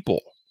more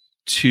people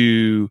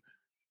to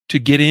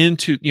get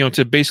into,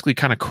 to basically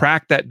kind of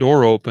crack that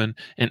door open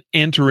and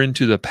enter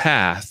into the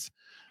path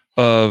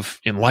of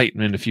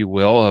enlightenment, if you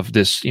will, of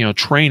this,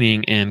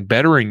 training and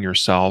bettering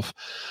yourself.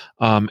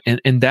 And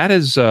that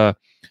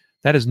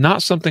is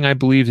not something I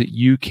believe that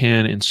you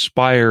can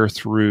inspire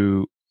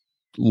through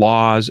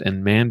laws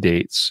and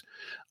mandates,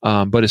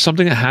 but it's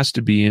something that has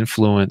to be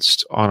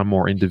influenced on a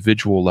more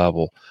individual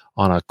level,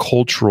 on a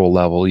cultural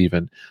level,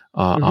 even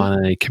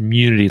on a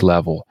community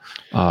level,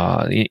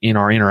 in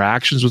our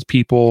interactions with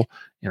people,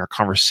 in our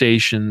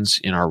conversations,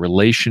 in our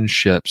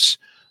relationships.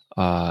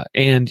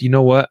 And you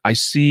know what? I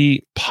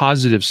see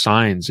positive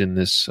signs in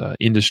this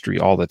industry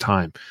all the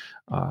time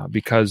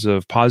because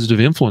of positive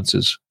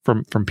influences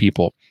from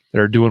people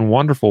that are doing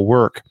wonderful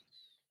work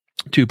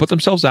to put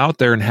themselves out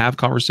there and have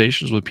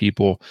conversations with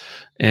people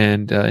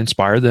and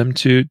inspire them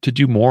to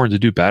do more and to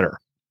do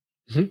better.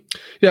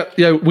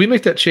 Yeah. We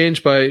make that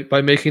change by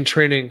making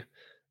training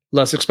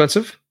less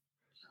expensive,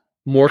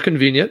 more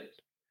convenient,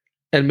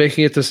 and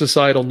making it the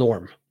societal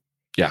norm.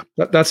 Yeah.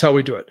 That's how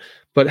we do it.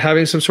 But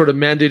having some sort of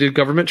mandated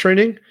government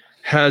training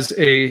has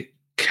a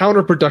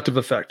counterproductive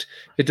effect.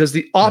 It does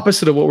the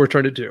opposite of what we're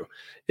trying to do.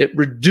 It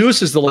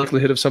reduces the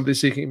likelihood of somebody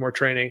seeking more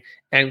training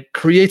and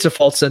creates a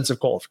false sense of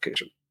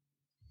qualification.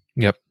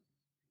 Yep.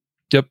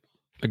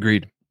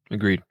 Agreed.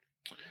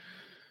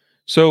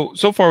 So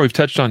far we've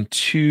touched on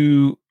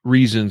two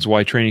reasons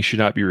why training should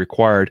not be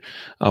required.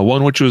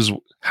 One, which was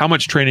how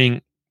much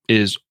training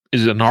is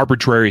an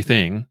arbitrary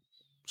thing.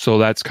 So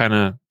that's kind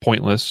of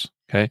pointless.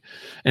 Okay.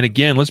 And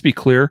again, let's be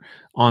clear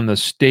on the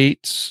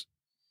state's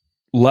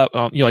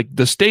level, like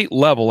the state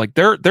level, like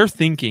their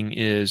thinking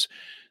is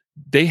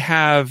they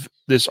have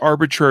this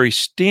arbitrary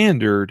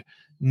standard,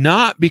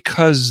 not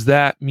because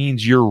that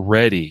means you're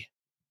ready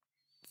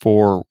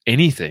for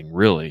anything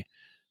really,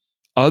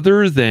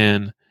 other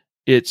than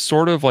it's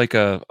sort of like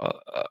a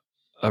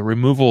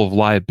removal of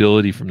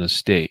liability from the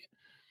state,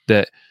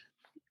 that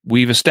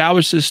we've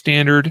established this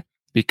standard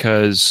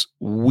because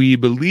we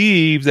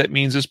believe that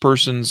means this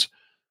person's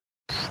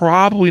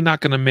probably not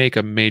going to make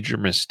a major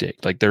mistake.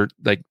 Like they're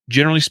like,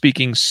 generally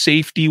speaking,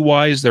 safety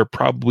wise, they're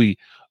probably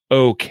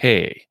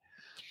okay,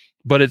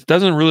 but it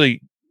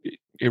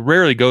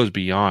rarely goes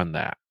beyond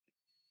that.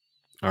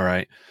 All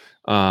right.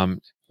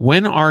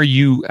 When are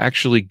you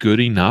actually good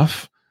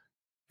enough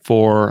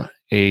for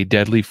a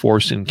deadly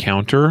force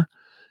encounter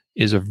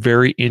is a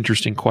very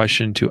interesting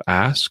question to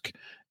ask,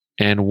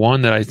 and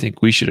one that I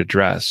think we should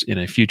address in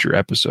a future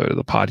episode of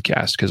the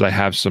podcast, because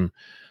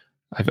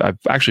I've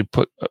actually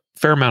put a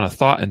fair amount of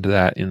thought into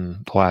that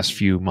in the last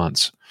few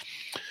months.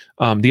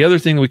 The other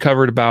thing we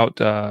covered about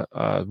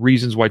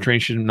reasons why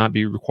training should not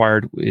be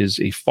required is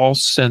a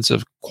false sense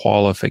of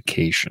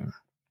qualification.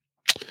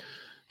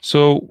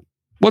 So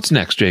what's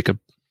next, Jacob?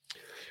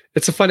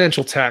 It's a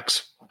financial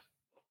tax.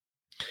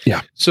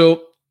 Yeah.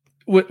 So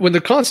when the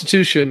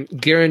Constitution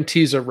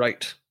guarantees a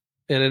right,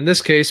 and in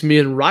this case, me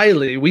and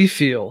Riley, we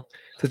feel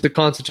that the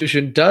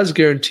Constitution does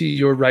guarantee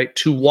your right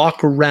to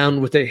walk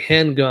around with a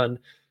handgun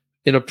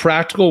in a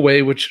practical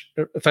way, which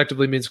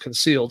effectively means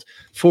concealed,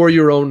 for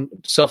your own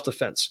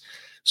self-defense.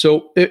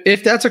 So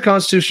if that's a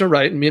constitutional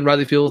right, and me and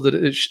Riley feel that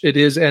it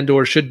is and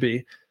or should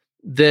be,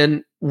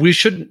 then we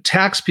shouldn't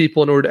tax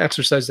people in order to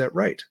exercise that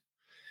right.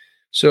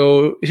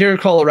 So here in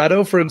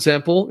Colorado, for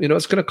example,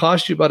 it's going to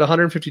cost you about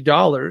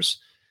 $150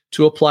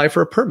 to apply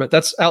for a permit.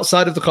 That's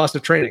outside of the cost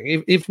of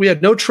training. If we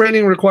had no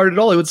training required at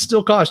all, it would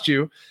still cost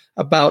you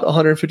about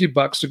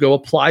 $150 to go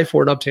apply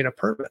for and obtain a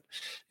permit.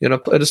 In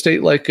a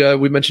state like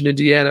we mentioned,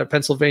 Indiana,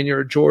 Pennsylvania,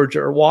 or Georgia,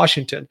 or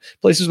Washington,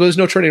 places where there's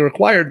no training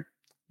required,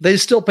 they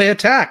still pay a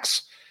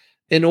tax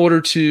in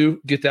order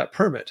to get that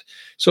permit.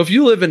 So if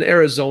you live in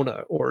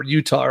Arizona or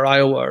Utah or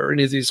Iowa or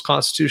any of these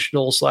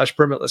constitutional /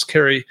 permitless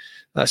carry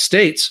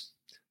states,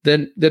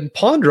 then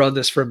ponder on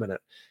this for a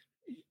minute.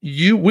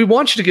 We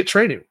want you to get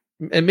training.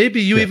 And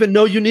maybe you even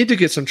know you need to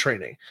get some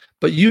training,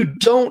 but you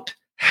don't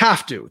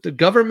have to. The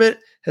government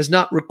has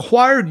not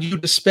required you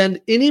to spend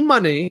any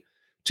money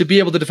to be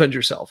able to defend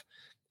yourself.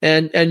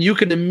 And you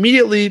can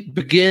immediately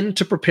begin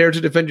to prepare to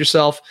defend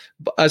yourself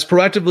as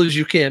proactively as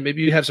you can.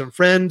 Maybe you have some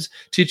friends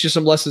teach you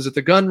some lessons at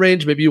the gun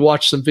range. Maybe you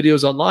watch some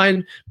videos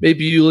online.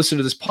 Maybe you listen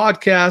to this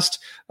podcast.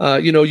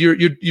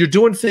 You're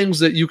doing things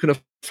that you can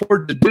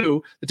afford to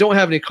do that don't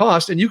have any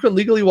cost, and you can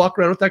legally walk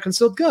around with that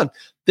concealed gun.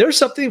 There's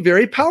something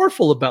very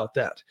powerful about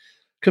that.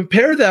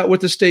 Compare that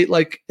with a state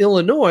like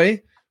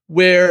Illinois,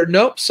 where,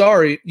 nope,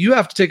 sorry, you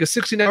have to take a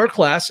 16-hour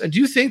class. And do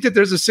you think that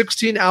there's a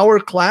 16-hour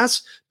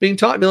class being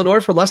taught in Illinois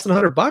for less than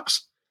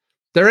 $100?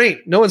 There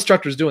ain't. No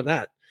instructor's doing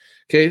that.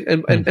 Okay,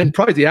 and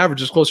probably the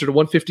average is closer to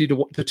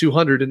 $150 to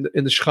 $200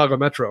 in the Chicago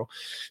metro.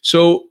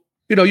 So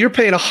you're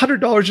paying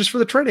 $100 just for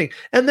the training,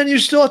 and then you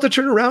still have to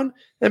turn around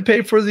and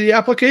pay for the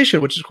application,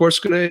 which is of course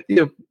going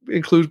to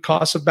include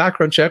costs of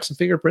background checks and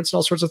fingerprints and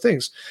all sorts of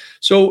things.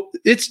 So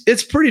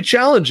it's pretty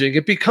challenging.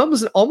 It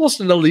becomes almost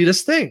an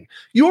elitist thing.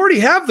 You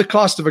already have the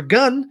cost of a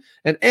gun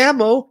and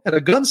ammo and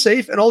a gun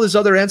safe and all these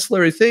other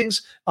ancillary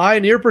things, eye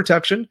and ear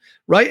protection,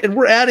 right? And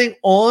we're adding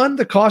on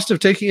the cost of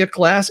taking a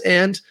class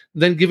and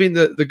then giving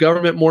the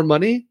government more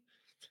money.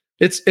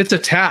 It's a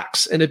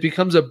tax, and it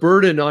becomes a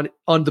burden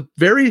on the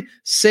very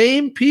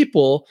same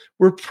people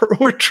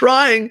we're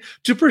trying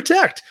to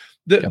protect.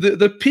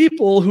 The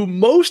people who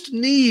most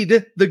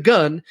need the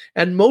gun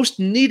and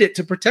most need it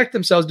to protect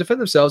themselves, defend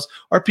themselves,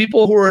 are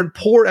people who are in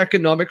poor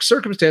economic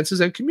circumstances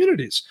and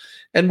communities.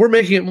 And we're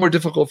making it more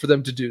difficult for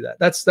them to do that.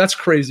 That's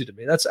crazy to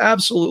me. That's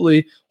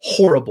absolutely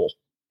horrible.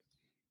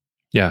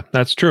 Yeah,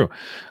 that's true.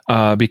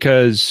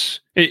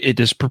 Because it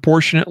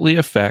disproportionately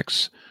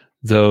affects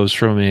those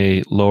from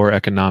a lower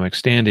economic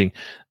standing.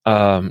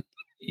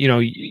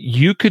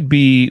 You could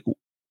be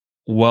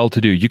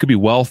well-to-do, you could be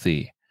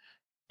wealthy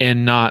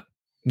and not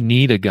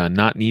need a gun,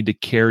 not need to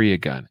carry a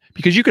gun,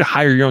 because you could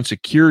hire your own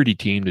security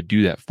team to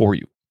do that for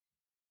you.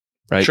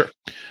 Right. Sure.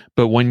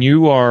 But when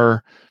you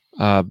are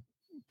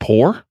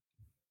poor,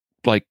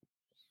 like,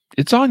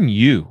 it's on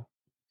you.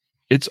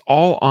 It's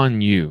all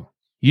on you.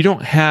 You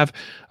don't have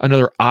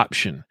another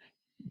option.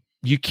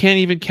 You can't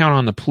even count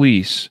on the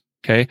police.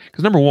 Okay.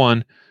 Because number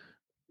one,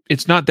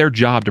 it's not their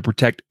job to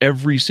protect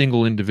every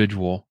single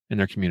individual in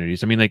their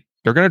communities. I mean,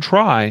 they're going to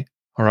try,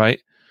 all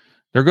right?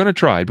 They're going to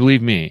try,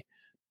 believe me,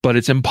 but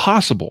it's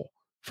impossible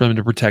for them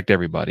to protect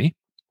everybody.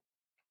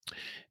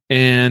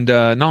 And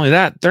not only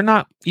that, they're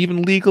not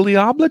even legally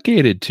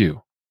obligated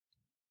to.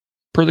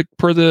 per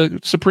the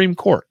Supreme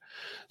Court.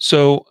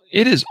 So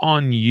it is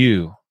on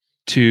you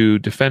to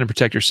defend and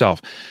protect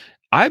yourself.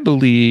 I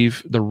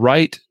believe the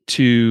right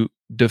to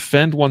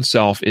defend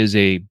oneself is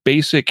a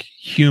basic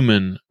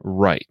human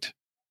right.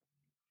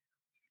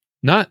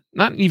 Not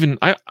even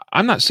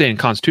I'm not saying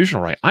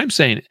constitutional right. I'm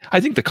saying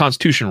I think the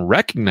Constitution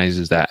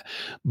recognizes that,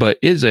 but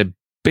it is a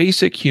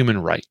basic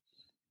human right,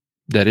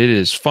 that it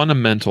is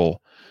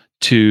fundamental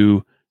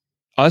to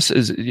us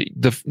as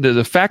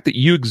the fact that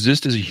you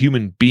exist as a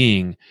human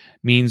being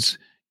means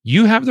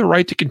you have the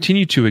right to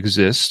continue to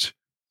exist,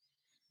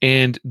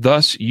 and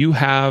thus you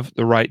have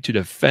the right to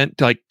defend,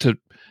 to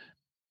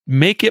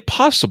make it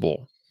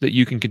possible that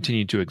you can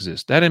continue to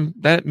exist.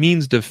 That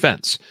means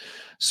defense.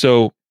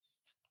 So,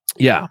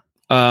 yeah,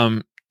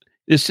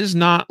 this is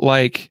not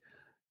like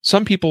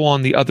some people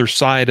on the other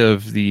side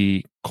of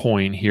the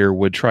coin here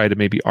would try to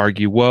maybe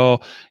argue,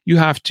 well, you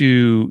have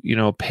to,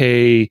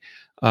 pay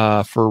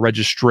for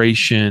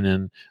registration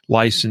and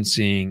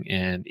licensing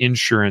and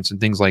insurance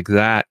and things like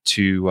that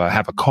to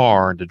have a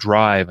car and to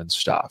drive and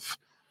stuff.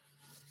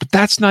 But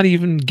that's not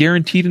even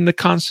guaranteed in the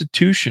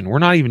Constitution. We're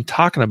not even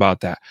talking about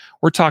that.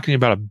 We're talking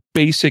about a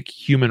basic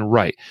human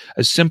right,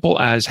 as simple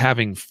as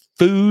having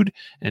food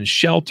and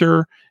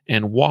shelter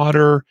and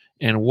water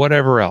and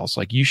whatever else.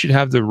 Like, you should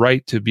have the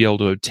right to be able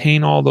to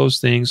obtain all those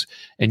things,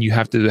 and you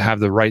have to have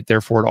the right,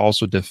 therefore, to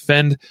also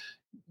defend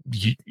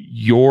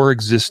your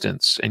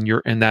existence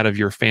and that of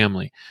your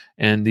family.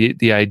 And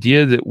the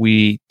idea that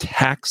we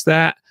tax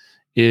that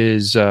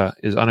is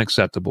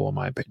unacceptable, in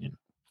my opinion.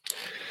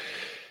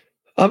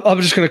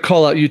 I'm just going to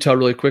call out Utah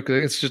really quickly.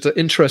 It's just an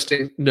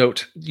interesting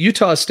note.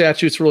 Utah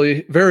statute's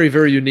really very,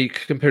 very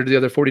unique compared to the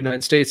other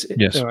 49 states.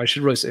 Yes. No, I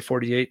should really say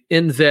 48,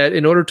 in that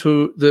in order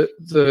to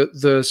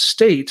the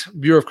state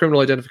Bureau of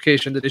Criminal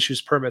Identification that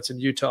issues permits in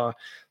Utah,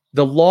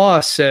 the law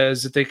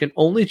says that they can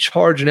only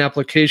charge an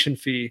application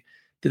fee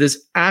that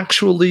is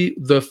actually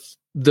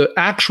the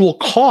actual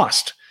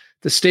cost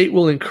the state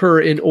will incur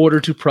in order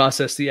to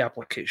process the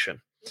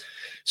application.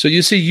 So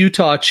you see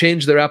Utah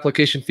change their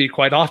application fee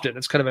quite often.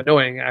 It's kind of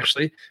annoying,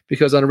 actually,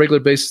 because on a regular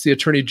basis, the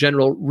Attorney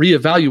General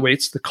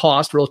reevaluates the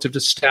cost relative to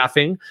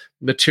staffing,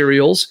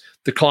 materials,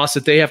 the cost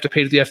that they have to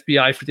pay to the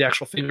FBI for the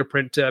actual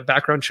fingerprint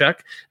background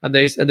check, and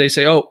they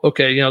say, oh,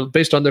 okay,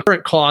 based on the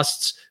current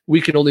costs,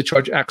 we can only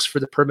charge X for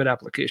the permit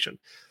application.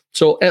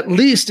 So at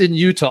least in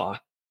Utah,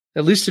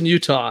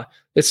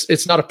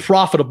 it's not a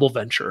profitable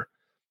venture.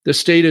 The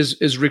state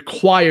is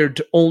required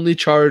to only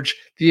charge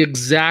the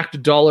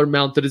exact dollar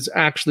amount that is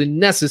actually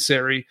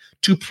necessary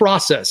to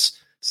process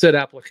said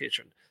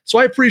application. So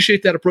I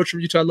appreciate that approach from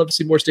Utah. I'd love to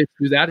see more states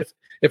do that.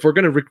 If we're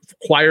going to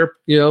require,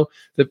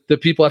 the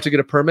people have to get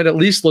a permit, at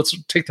least let's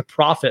take the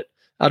profit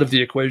out of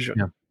the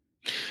equation.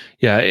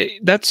 Yeah,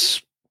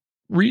 that's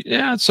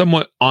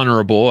somewhat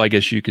honorable, I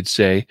guess you could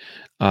say,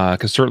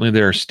 because certainly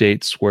there are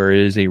states where it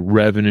is a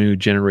revenue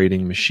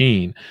generating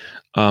machine.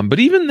 But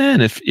even then,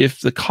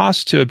 if the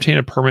costs to obtain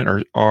a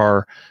permit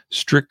are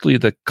strictly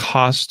the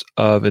cost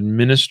of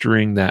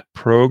administering that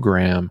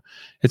program,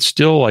 it's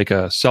still like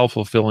a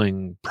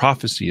self-fulfilling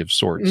prophecy of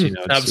sorts.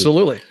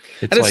 Absolutely.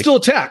 It's still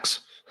a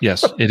tax.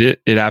 Yes,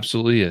 it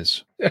absolutely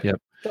is.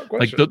 Yep.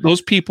 Like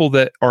those people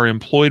that are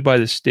employed by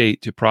the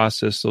state to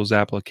process those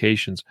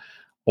applications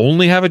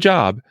only have a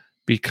job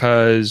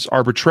because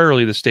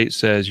arbitrarily the state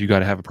says you got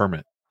to have a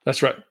permit.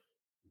 That's right.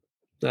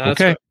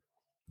 Okay. Right.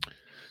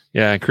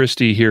 Yeah,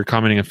 Christy here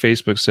commenting on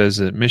Facebook says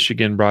that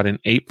Michigan brought in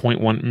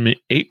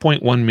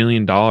 $8.1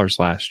 million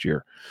last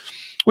year,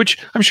 which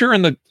I'm sure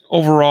in the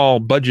overall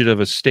budget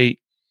of a state,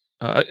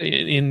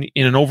 in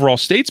an overall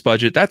state's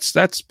budget,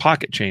 that's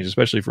pocket change,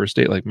 especially for a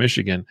state like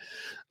Michigan.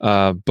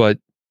 But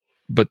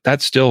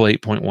that's still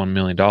 $8.1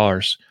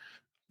 million.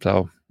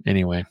 So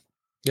anyway.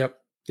 Yep.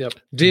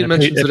 Dean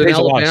mentions that in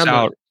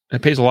Alabama,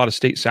 it pays a lot of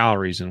state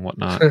salaries and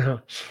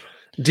whatnot.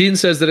 Dean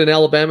says that in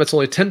Alabama, it's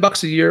only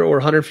 $10 a year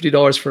or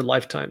 $150 for a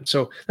lifetime.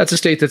 So that's a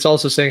state that's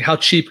also saying, how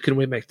cheap can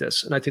we make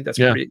this? And I think that's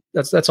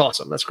that's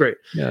awesome. That's great.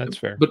 Yeah, that's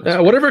fair.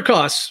 But whatever it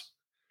costs,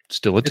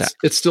 still a tax.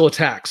 It's still a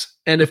tax.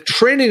 And if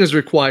training is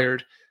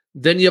required,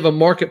 then you have a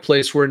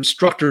marketplace where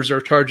instructors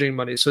are charging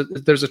money. So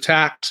there's a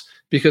tax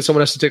because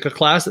someone has to take a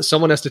class that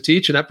someone has to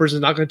teach, and that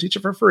person's not going to teach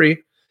it for free.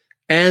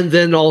 And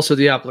then also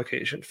the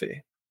application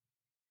fee.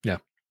 Yeah.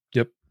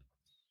 Yep.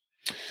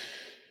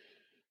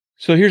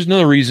 So here's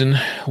another reason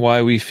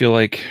why we feel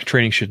like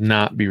training should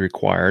not be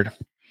required.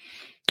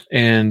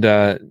 And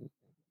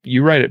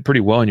you write it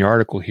pretty well in your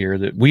article here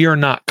that we are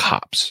not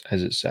cops,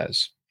 as it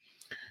says,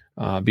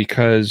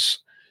 because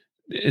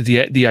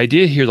the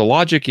idea here, the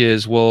logic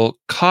is, well,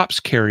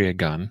 cops carry a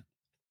gun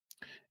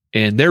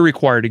and they're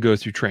required to go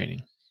through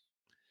training.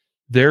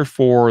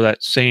 Therefore,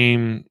 that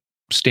same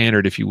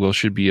standard, if you will,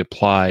 should be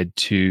applied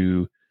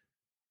to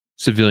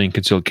civilian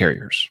concealed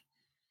carriers.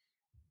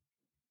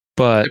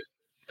 But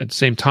at the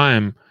same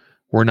time,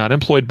 we're not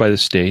employed by the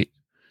state.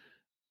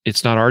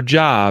 It's not our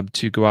job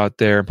to go out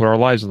there and put our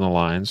lives on the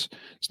lines.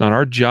 It's not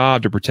our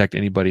job to protect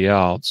anybody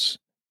else.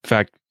 In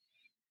fact,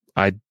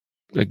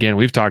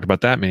 we've talked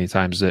about that many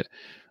times, that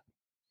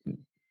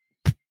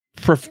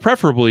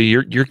preferably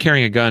you're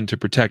carrying a gun to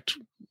protect,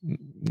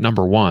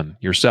 number one,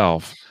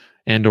 yourself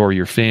and or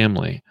your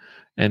family,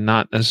 and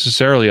not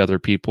necessarily other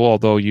people,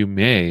 although you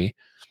may,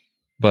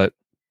 but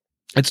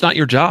it's not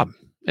your job,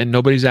 and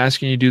nobody's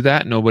asking you to do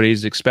that.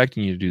 Nobody's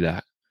expecting you to do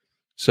that.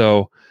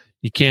 So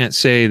you can't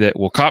say that,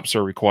 well, cops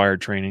are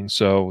required training,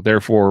 so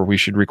therefore we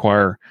should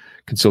require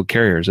concealed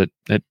carriers.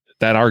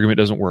 That argument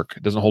doesn't work.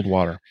 It doesn't hold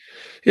water.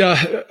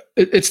 Yeah,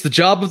 it's the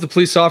job of the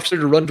police officer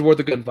to run toward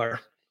the gunfire,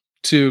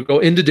 to go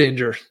into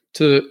danger,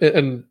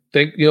 and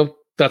think,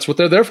 that's what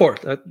they're there for.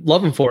 I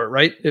love them for it,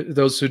 right?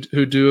 Those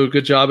who do a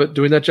good job at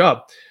doing that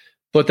job.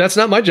 But that's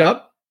not my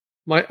job.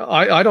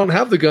 I don't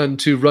have the gun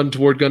to run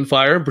toward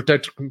gunfire and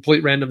protect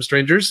complete random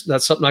strangers.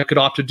 That's something I could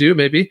opt to do,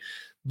 maybe.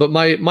 But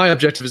my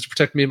objective is to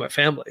protect me and my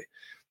family.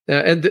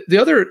 And the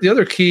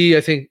other key,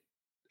 I think,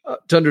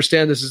 to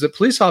understand this is that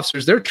police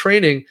officers, their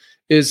training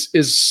is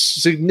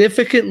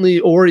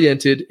significantly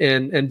oriented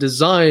and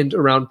designed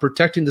around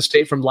protecting the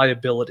state from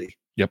liability.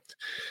 Yep.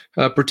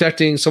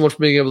 Protecting someone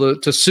from being able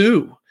to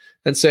sue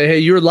and say, hey,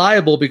 you're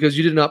liable because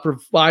you did not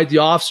provide the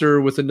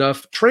officer with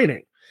enough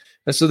training.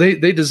 And so they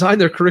design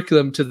their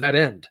curriculum to that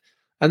end.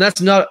 And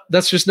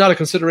that's just not a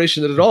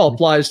consideration that at all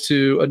applies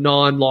to a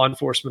non-law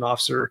enforcement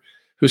officer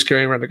who's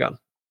carrying around a gun.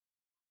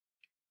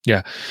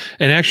 Yeah.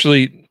 And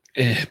actually,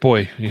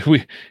 boy,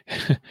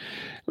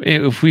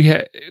 if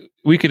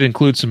we could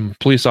include some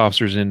police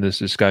officers in this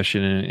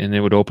discussion, and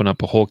it would open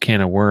up a whole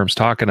can of worms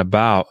talking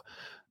about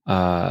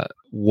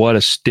what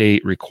a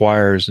state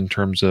requires in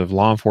terms of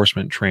law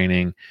enforcement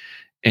training.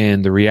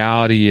 And the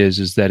reality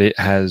is that it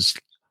has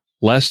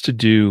less to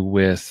do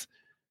with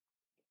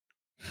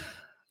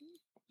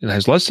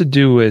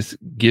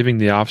giving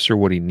the officer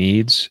what he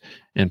needs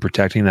and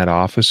protecting that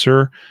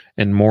officer,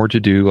 and more to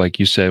do, like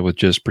you said, with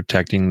just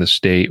protecting the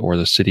state or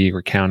the city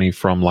or county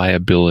from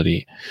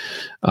liability.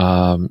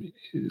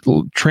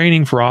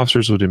 Training for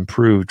officers would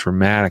improve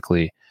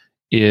dramatically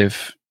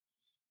if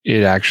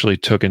it actually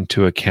took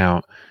into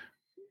account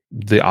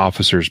the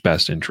officer's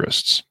best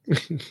interests.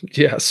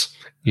 Yes.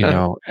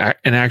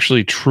 And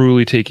actually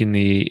truly taking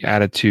the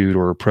attitude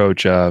or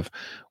approach of,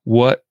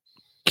 what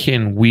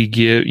can we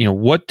give,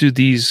 what do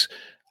these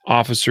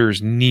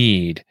officers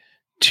need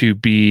to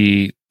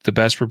be the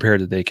best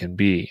prepared that they can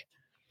be?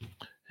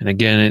 And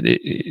again,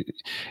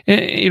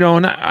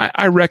 and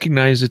I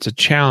recognize it's a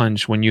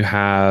challenge when you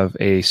have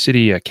a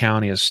city, a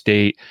county, a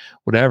state,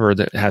 whatever,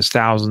 that has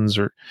thousands,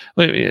 or,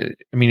 I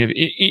mean,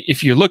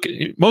 if you look,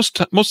 most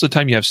of the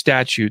time you have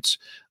statutes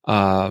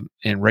and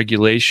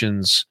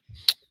regulations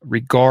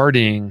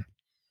regarding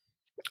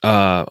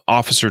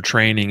officer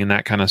training and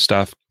that kind of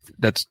stuff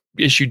that's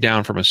issued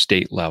down from a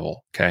state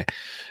level. Okay.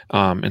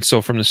 And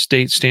so from the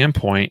state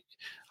standpoint,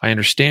 I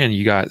understand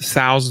you got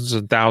thousands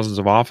and thousands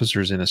of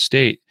officers in a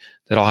state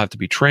that all have to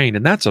be trained.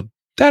 And that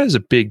is a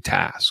big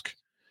task.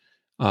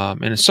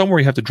 And it's somewhere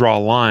you have to draw a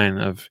line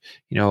of,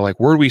 like,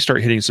 where do we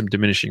start hitting some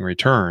diminishing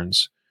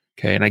returns?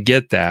 Okay. And I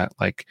get that,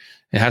 like,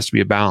 it has to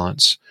be a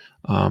balance.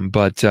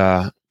 But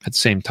at the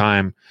same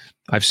time,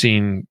 I've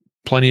seen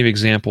plenty of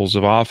examples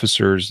of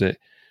officers that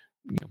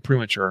pretty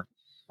much are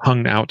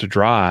hung out to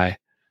dry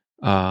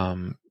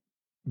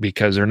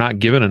because they're not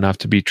given enough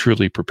to be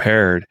truly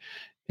prepared,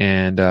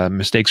 and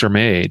mistakes are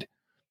made.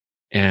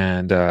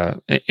 And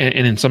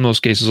in some of those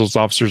cases, those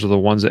officers are the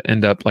ones that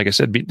end up, like I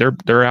said,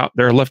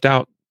 they're left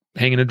out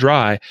hanging to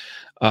dry,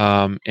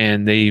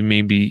 and they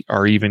maybe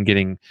are even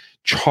getting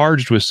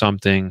charged with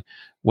something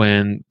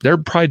when they're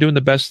probably doing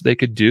the best they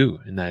could do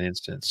in that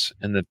instance.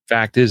 And the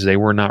fact is, they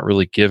were not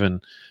really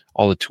given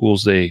all the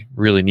tools they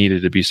really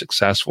needed to be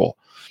successful.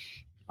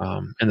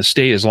 And the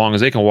state, as long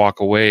as they can walk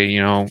away,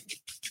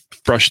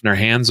 brushing their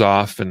hands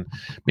off, and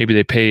maybe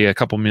they pay a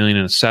couple million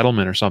in a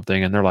settlement or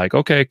something, and they're like,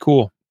 okay,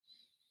 cool,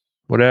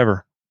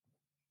 whatever.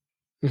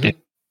 Mm-hmm.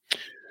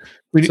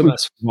 We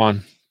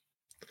move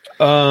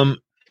on.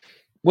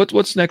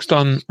 What's next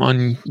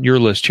on your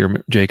list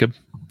here, Jacob?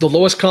 The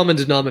lowest common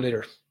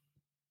denominator.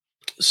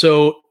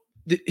 So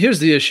here's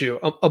the issue.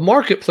 A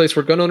marketplace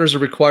where gun owners are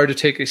required to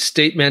take a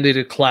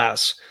state-mandated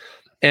class,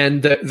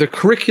 and the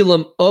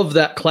curriculum of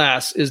that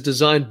class is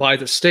designed by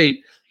the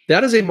state.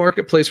 That is a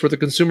marketplace where the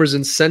consumer's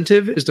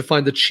incentive is to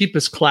find the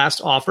cheapest class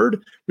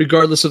offered,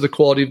 regardless of the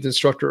quality of the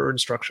instructor or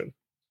instruction.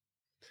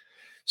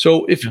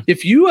 So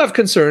if you have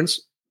concerns,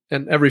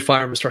 and every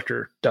firearm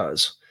instructor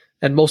does,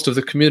 and most of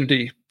the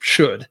community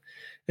should,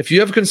 if you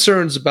have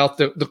concerns about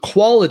the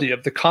quality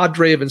of the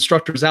cadre of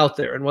instructors out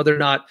there, and whether or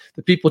not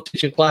the people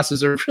teaching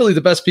classes are really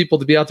the best people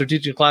to be out there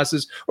teaching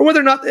classes, or whether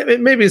or not,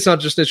 maybe it's not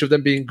just an issue of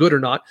them being good or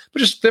not, but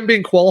just them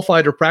being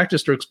qualified or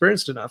practiced or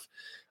experienced enough,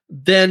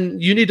 then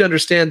you need to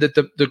understand that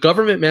the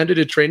government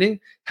mandated training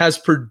has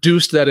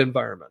produced that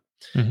environment.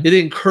 Mm-hmm. It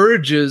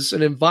encourages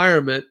an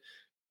environment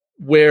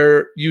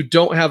where you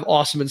don't have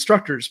awesome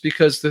instructors,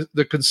 because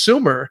the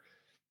consumer,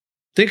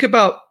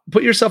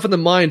 put yourself in the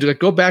mind, like,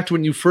 go back to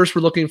when you first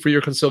were looking for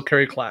your concealed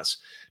carry class.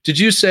 Did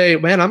you say,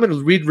 man, I'm going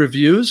to read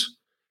reviews?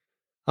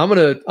 I'm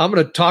going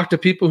to talk to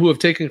people who have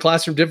taken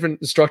class from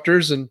different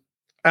instructors and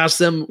ask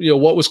them,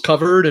 what was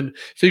covered and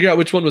figure out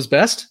which one was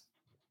best?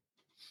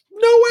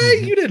 No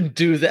way, you didn't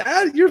do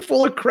that. You're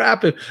full of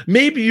crap. And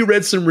maybe you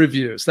read some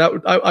reviews.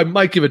 I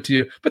might give it to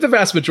you, but the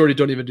vast majority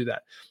don't even do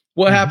that.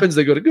 What happens?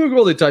 They go to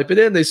Google, they type it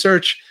in, they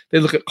search, they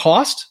look at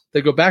cost,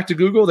 they go back to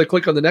Google, they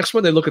click on the next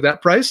one, they look at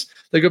that price,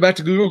 they go back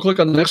to Google, click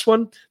on the next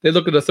one, they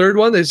look at the third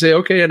one, they say,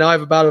 okay, and now I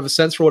have about a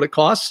sense for what it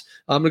costs.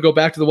 I'm going to go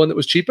back to the one that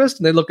was cheapest,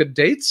 and they look at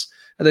dates,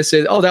 and they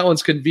say, oh, that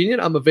one's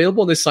convenient, I'm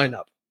available, and they sign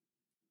up.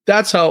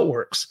 That's how it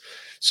works.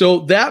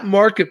 So that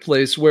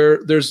marketplace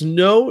where there's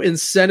no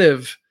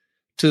incentive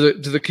to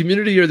the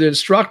community or the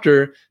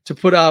instructor to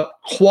put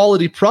out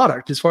quality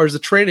product as far as the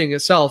training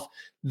itself,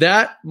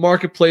 that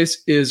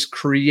marketplace is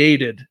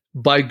created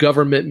by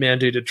government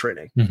mandated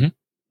training.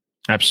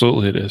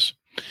 Absolutely, it is.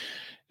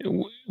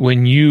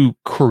 When you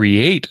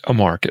create a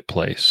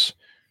marketplace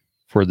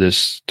for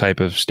this type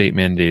of state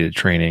mandated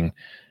training,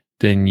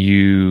 then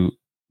you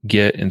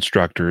get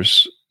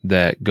instructors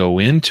that go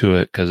into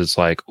it because it's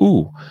like,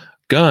 ooh,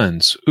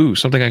 guns, ooh,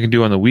 something I can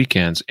do on the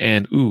weekends,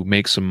 and ooh,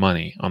 make some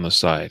money on the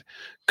side.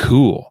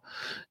 Cool.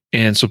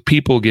 And so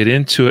people get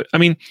into it. I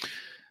mean,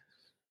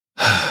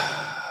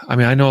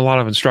 I know a lot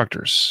of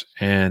instructors,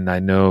 and I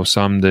know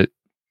some that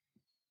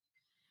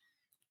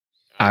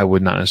I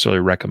would not necessarily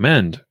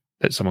recommend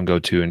that someone go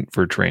to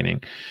for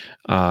training.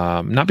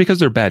 Not because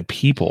they're bad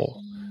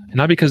people, and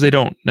not because they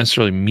don't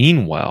necessarily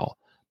mean well,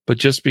 but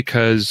just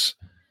because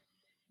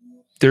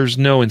there's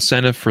no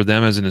incentive for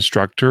them as an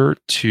instructor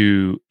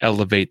to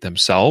elevate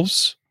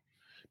themselves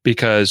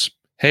because,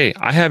 hey,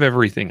 I have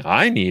everything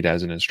I need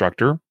as an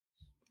instructor,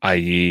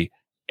 i.e.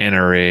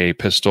 NRA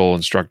pistol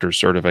instructor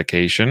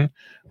certification,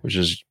 which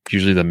is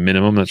usually the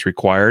minimum that's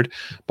required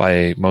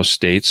by most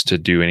states to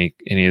do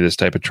any of this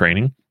type of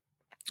training.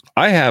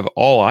 I have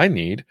all I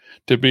need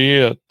to be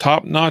a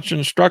top-notch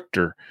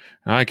instructor.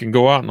 I can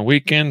go out on the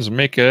weekends and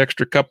make an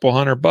extra couple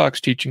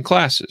 $100 teaching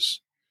classes.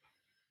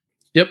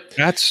 Yep.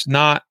 That's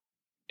not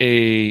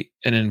an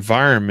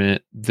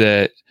environment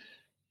that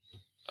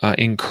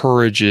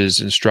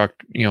encourages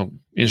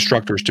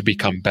instructors to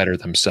become better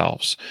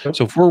themselves. Yep.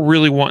 So if we're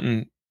really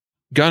wanting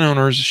gun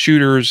owners,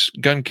 shooters,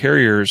 gun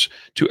carriers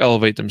to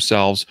elevate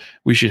themselves,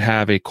 we should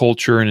have a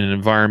culture and an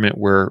environment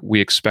where we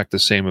expect the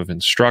same of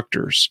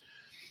instructors.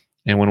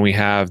 And when we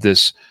have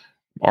this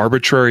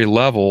arbitrary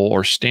level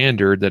or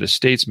standard that a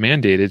state's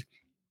mandated,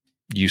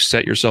 you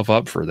set yourself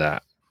up for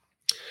that.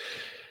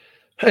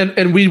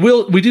 And we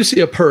do see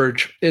a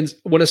purge. And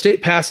when a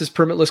state passes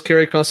permitless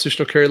carry,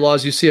 constitutional carry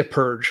laws, you see a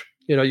purge.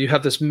 You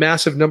have this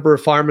massive number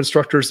of firearm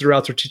instructors that are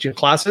out there teaching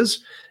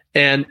classes,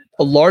 and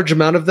a large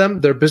amount of them,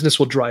 their business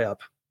will dry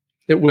up.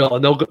 It will,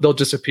 and they'll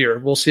disappear.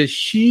 We'll see a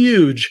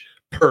huge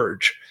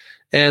purge.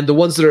 And the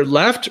ones that are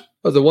left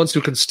are the ones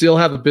who can still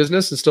have a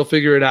business and still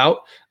figure it out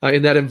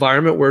in that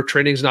environment where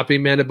training is not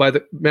being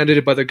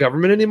mandated by the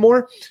government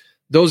anymore.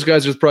 Those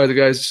guys are probably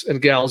the guys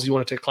and gals you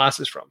want to take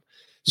classes from.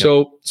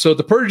 Yep. So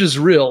the purge is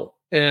real,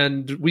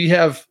 and we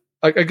have.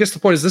 I guess the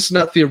point is this is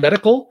not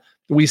theoretical.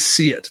 We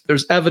see it.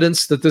 There's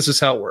evidence that this is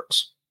how it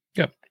works.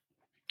 Yep,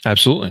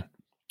 absolutely.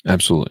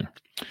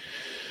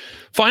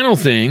 Final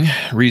thing,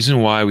 reason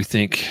why we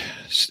think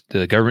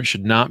the government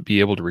should not be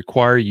able to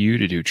require you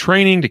to do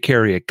training to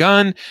carry a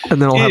gun.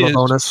 And then I'll have a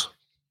bonus.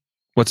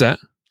 What's that?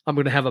 I'm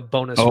going to have a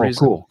bonus.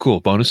 Reason. Cool.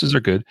 Bonuses are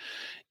good.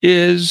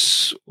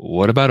 Is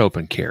what about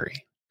open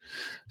carry?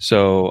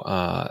 So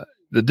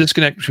the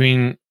disconnect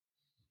between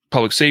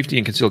public safety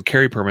and concealed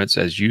carry permits,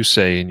 as you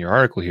say in your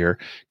article here,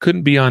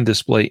 couldn't be on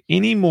display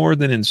any more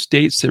than in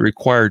states that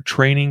require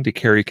training to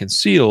carry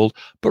concealed,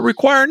 but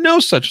require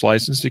no such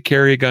license to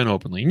carry a gun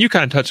openly. And you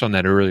kind of touched on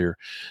that earlier,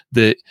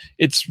 that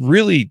it's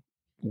really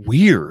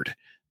weird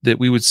that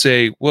we would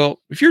say, well,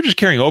 if you're just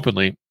carrying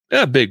openly,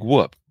 big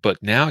whoop. But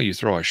now you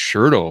throw a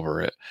shirt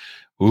over it.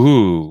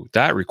 Ooh,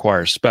 that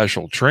requires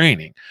special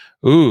training.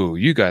 Ooh,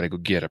 you got to go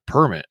get a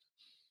permit.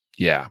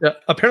 Yeah.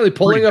 Apparently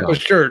pulling up a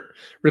shirt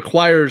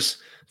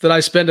requires that I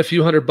spend a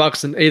few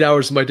 $100 and 8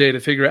 hours of my day to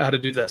figure out how to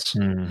do this.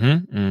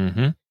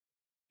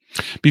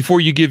 Before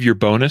you give your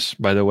bonus,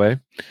 by the way,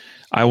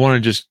 I want to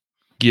just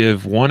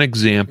give one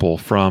example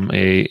from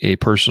a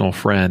personal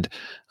friend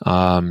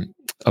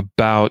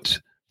about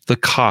the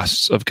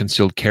costs of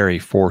concealed carry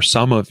for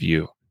some of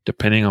you,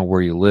 depending on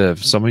where you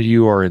live. Some of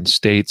you are in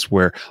states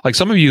where, like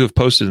some of you have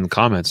posted in the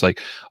comments, like,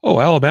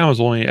 oh,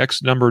 Alabama's only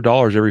X number of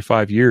dollars every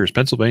 5 years.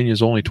 Pennsylvania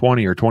is only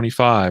 20 or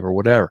 25 or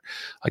whatever.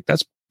 Like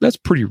that's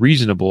pretty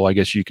reasonable, I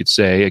guess you could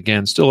say.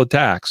 Again, still a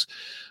tax.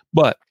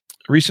 But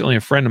recently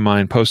a friend of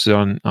mine posted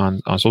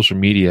on social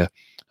media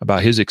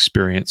about his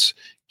experience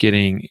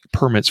getting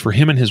permits for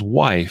him and his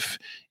wife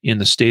in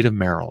the state of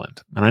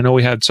Maryland. And I know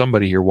we had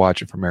somebody here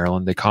watching from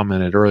Maryland. They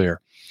commented earlier.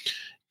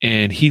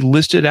 And he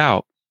listed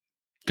out,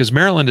 because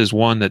Maryland is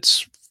one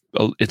it's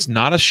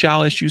not a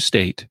shall issue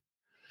state.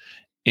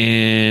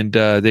 And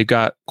they've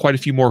got quite a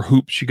few more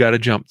hoops you got to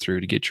jump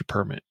through to get your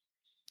permit.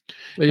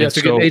 You have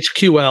to get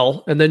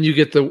HQL, and then you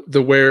get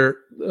the wear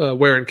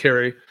and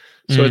carry.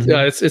 So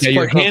it's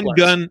your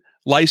handgun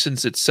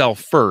license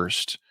itself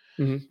first,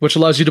 which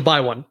allows you to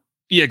buy one.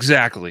 Yeah,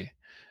 exactly.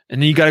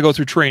 And then you got to go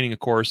through training, of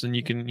course, and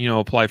you can,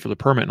 apply for the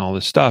permit and all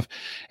this stuff.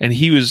 And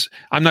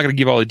I'm not going to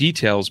give all the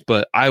details,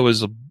 but I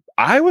was a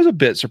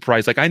bit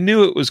surprised. Like, I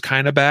knew it was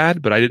kind of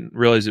bad, but I didn't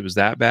realize it was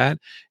that bad.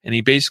 And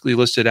he basically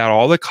listed out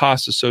all the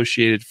costs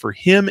associated for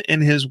him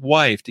and his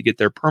wife to get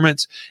their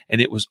permits, and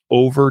it was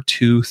over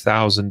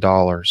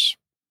 $2,000.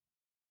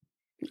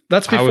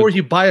 That's before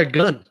you buy a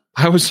gun.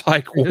 I was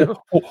like,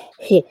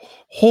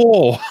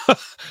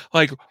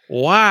 like,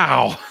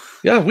 wow.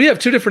 Yeah, we have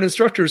two different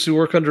instructors who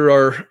work under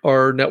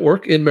our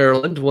network in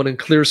Maryland, one in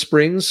Clear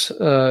Springs,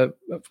 kind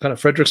of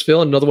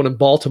Fredericksville, and another one in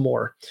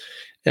Baltimore.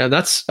 And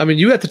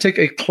you have to take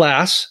a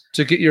class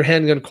to get your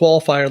handgun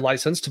qualifier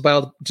license to be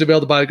able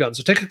to buy a gun.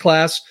 So take a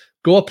class,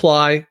 go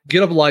apply,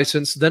 get a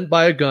license, then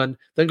buy a gun,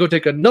 then go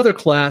take another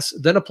class,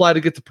 then apply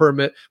to get the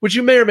permit, which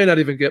you may or may not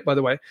even get, by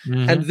the way.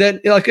 Mm-hmm. And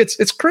then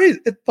it's crazy.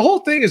 The whole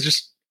thing is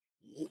just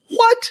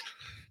what?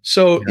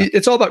 So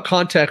it's all about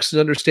context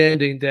and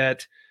understanding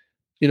that,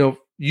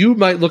 you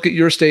might look at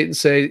your state and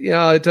say,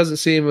 yeah, it doesn't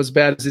seem as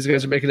bad as these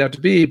guys are making it out to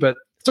be, but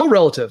it's all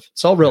relative.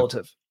 It's all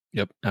relative.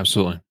 Yep,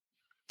 absolutely.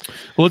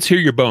 Well, let's hear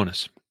your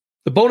bonus.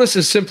 The bonus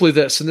is simply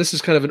this, and this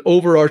is kind of an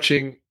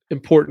overarching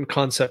important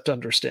concept to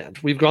understand.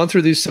 We've gone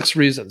through these 6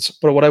 reasons,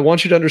 but what I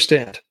want you to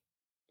understand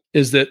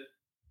is that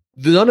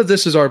none of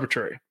this is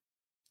arbitrary.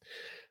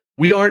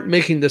 We aren't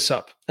making this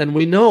up. And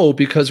we know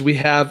because we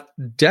have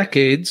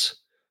decades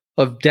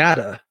of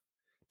data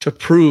to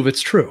prove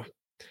it's true.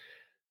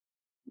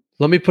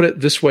 Let me put it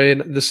this way,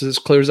 and this is as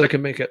clear as I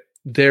can make it.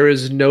 There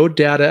is no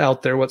data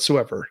out there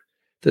whatsoever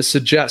that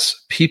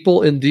suggests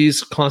people in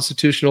these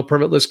constitutional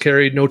permitless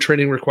carry, no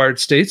training required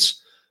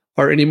states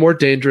are any more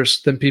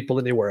dangerous than people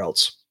anywhere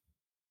else.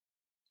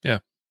 Yeah.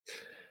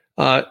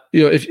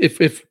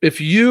 If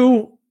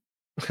you,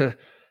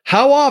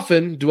 how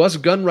often do us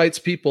gun rights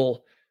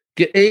people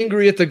get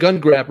angry at the gun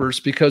grabbers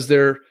because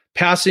they're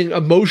passing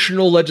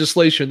emotional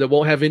legislation that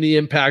won't have any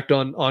impact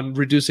on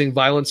reducing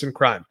violence and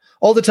crime?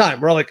 All the time.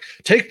 We're like,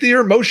 take the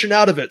emotion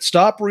out of it.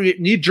 Stop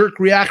knee-jerk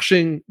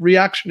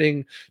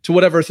reactioning to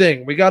whatever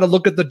thing. We got to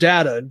look at the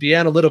data and be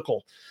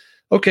analytical.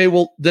 Okay,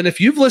 well, then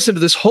if you've listened to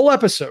this whole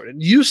episode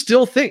and you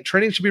still think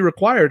training should be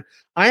required,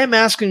 I am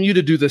asking you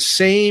to do the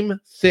same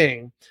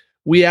thing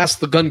we asked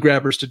the gun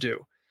grabbers to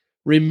do.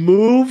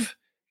 Remove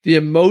the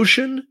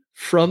emotion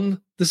from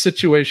the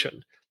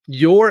situation.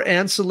 Your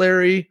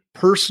ancillary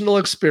personal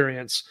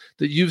experience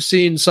that you've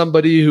seen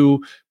somebody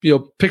who,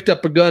 picked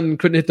up a gun and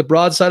couldn't hit the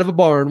broadside of a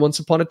barn once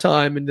upon a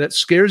time, and that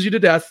scares you to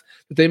death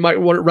that they might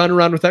want to run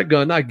around with that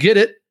gun. I get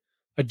it.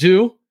 I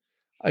do.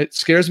 It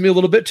scares me a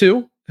little bit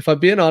too, if I'm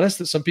being honest,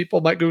 that some people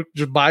might go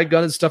just buy a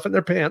gun and stuff in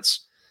their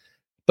pants.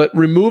 But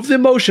remove the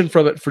emotion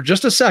from it for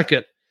just a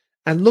second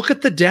and look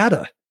at the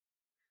data.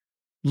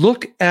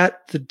 Look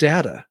at the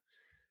data.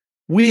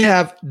 We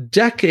have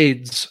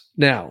decades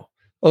now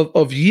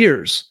of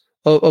years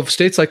of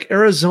states like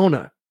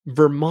Arizona,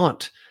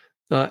 Vermont,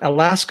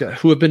 Alaska,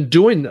 who have been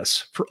doing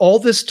this for all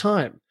this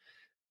time.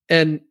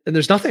 And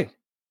there's nothing.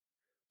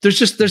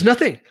 There's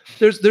nothing.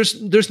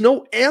 There's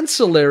no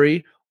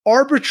ancillary,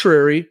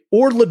 arbitrary,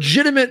 or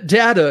legitimate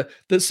data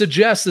that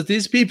suggests that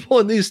these people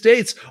in these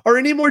states are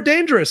any more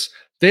dangerous.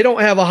 They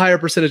don't have a higher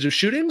percentage of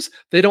shootings.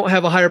 They don't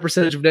have a higher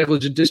percentage of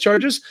negligent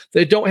discharges.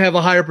 They don't have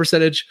a higher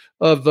percentage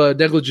of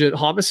negligent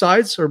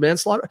homicides or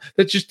manslaughter.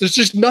 There's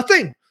just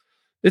nothing.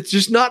 It's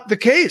just not the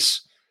case.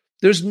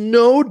 There's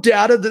no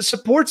data that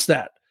supports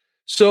that.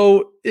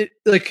 So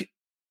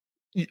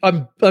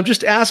I'm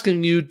just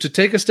asking you to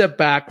take a step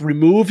back,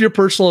 remove your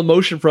personal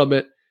emotion from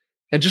it,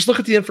 and just look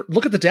at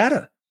the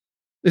data.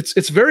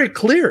 It's very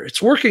clear.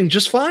 It's working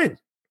just fine.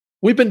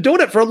 We've been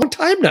doing it for a long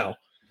time now.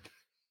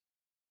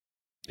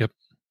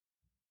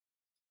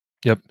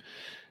 Yep.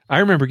 I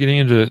remember getting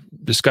into a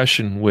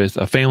discussion with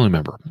a family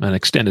member, an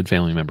extended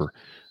family member,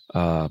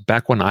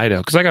 back when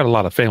Idaho, because I got a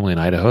lot of family in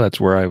Idaho. That's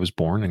where I was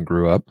born and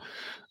grew up.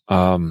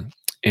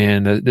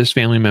 And this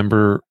family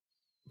member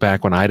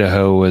back when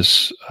Idaho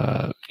was,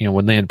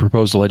 when they had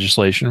proposed the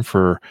legislation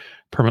for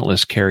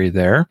permitless carry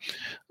there,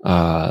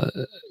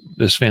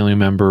 this family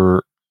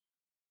member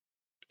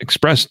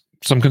expressed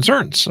some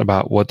concerns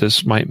about what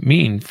this might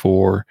mean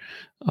for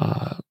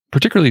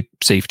particularly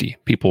safety,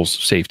 people's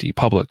safety,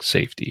 public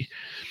safety.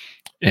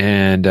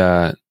 And,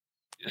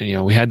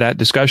 we had that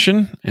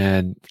discussion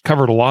and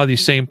covered a lot of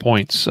these same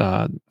points,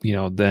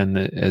 then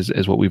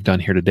as what we've done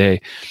here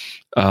today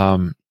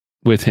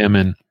with him.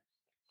 And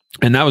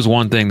that was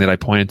one thing that I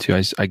pointed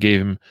to. I gave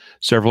him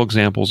several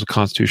examples of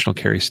constitutional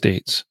carry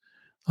states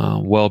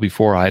well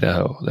before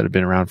Idaho that have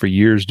been around for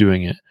years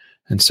doing it,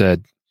 and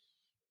said,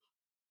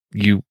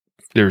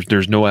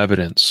 there's no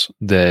evidence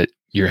that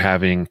you're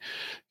having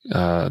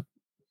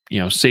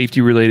safety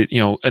related,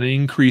 an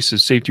increase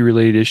of safety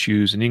related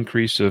issues, an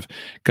increase of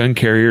gun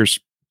carriers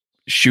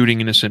shooting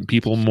innocent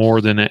people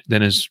more than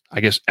is, I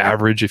guess,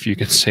 average, if you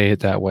can say it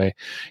that way,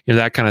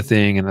 that kind of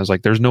thing. And I was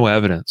like, there's no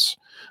evidence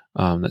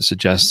that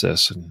suggests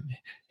this. And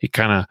he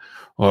kind of,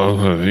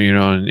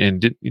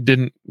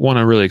 didn't want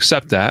to really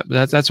accept that,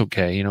 but that's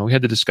okay. We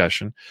had the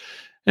discussion.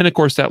 And of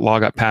course that law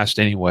got passed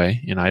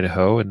anyway in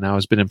Idaho, and now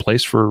has been in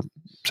place for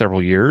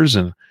several years,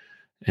 and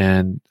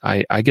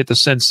I get the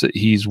sense that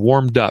he's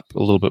warmed up a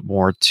little bit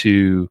more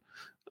to,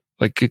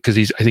 like, because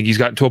I think he's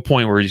gotten to a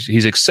point where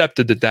he's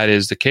accepted that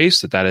is the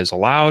case, that is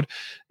allowed,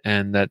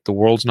 and that the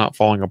world's not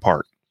falling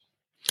apart.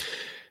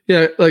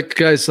 Yeah, like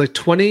guys, like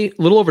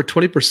little over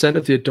 20%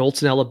 of the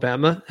adults in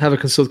Alabama have a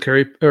concealed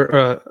carry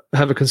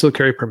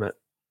permit.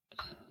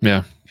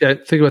 Yeah. Yeah,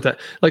 think about that.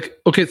 Like,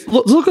 okay,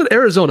 look at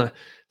Arizona.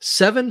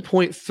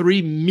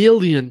 7.3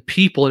 million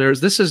people in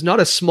Arizona. This is not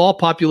a small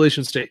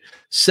population state.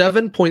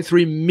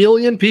 7.3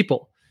 million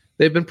people.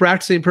 They've been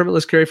practicing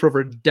permitless carry for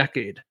over a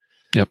decade.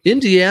 Yep.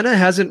 Indiana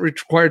hasn't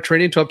required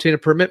training to obtain a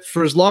permit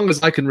for as long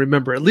as I can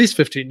remember, at least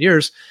 15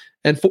 years.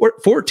 And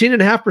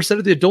 14.5%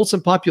 of the adults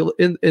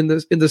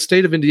in the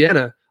state of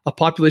Indiana, a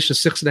population of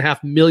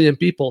 6.5 million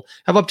people,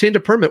 have obtained a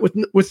permit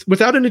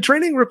without any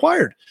training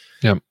required.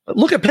 Yep.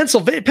 Look at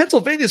Pennsylvania.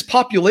 Pennsylvania's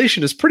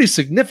population is pretty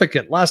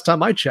significant. Last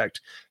time I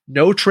checked,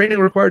 no training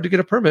required to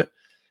get a permit.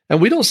 And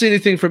we don't see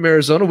anything from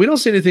Arizona. We don't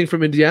see anything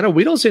from Indiana.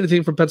 We don't see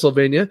anything from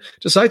Pennsylvania,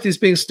 despite these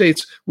being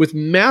states with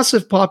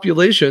massive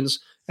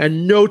populations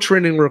and no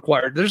training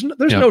required. There's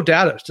no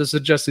data to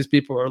suggest these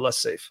people are less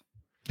safe.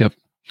 Yep.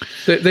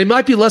 They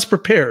might be less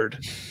prepared,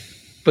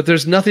 but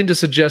there's nothing to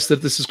suggest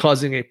that this is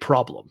causing a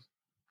problem.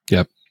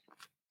 Yep.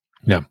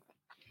 Yeah.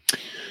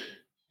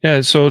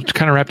 Yeah. So to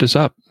kind of wrap this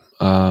up,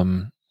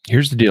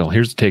 here's the deal.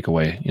 Here's the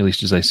takeaway, at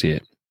least as I see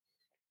it.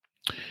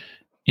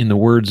 In the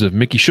words of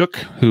Mickey Shook,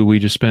 who we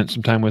just spent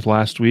some time with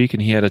last week,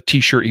 and he had a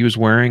t-shirt he was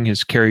wearing,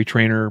 his Carry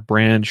Trainer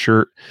brand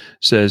shirt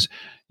says,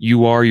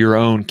 "You are your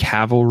own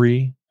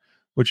cavalry,"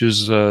 which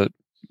is a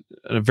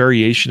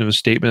variation of a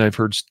statement I've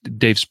heard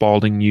Dave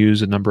Spalding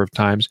use a number of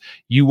times.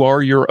 You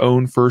are your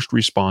own first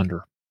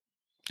responder.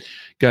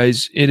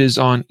 Guys, it is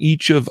on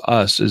each of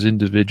us as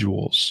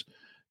individuals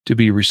to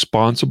be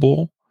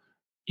responsible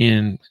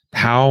in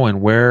how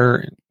and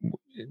where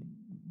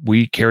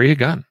we carry a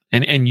gun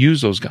and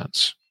use those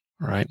guns.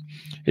 All right.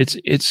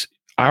 It's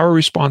our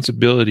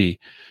responsibility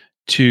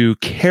to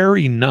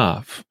carry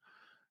enough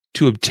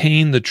to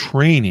obtain the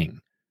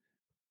training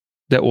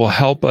that will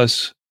help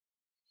us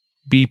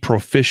be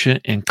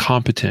proficient and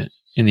competent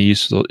in the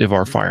use of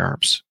our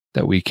firearms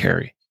that we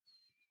carry.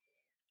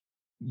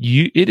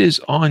 It is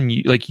on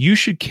you. Like, you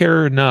should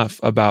care enough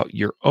about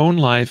your own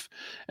life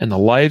and the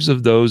lives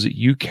of those that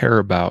you care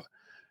about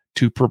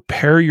to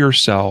prepare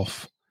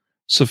yourself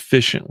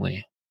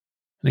sufficiently.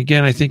 And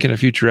again, I think in a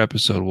future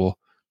episode, we'll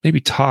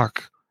maybe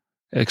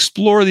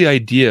explore the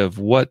idea of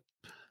what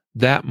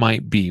that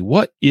might be.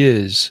 What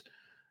is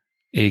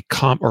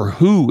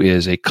who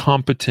is a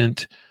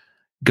competent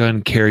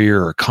gun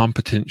carrier or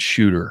competent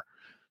shooter?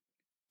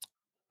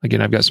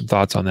 Again, I've got some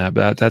thoughts on that,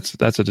 but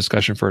that's a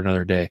discussion for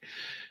another day.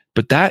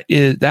 But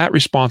that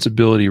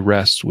responsibility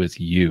rests with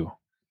you.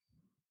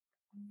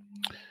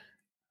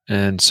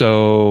 And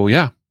so,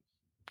 yeah.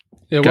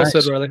 Yeah, well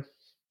said, Riley.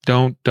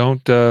 Don't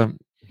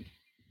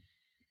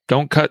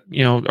cut,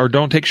 or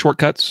don't take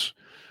shortcuts.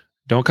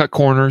 Don't cut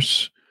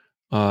corners.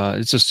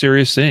 It's a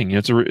serious thing.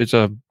 It's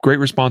a great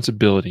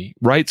responsibility.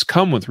 Rights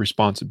come with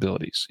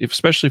responsibilities,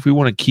 especially if we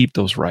want to keep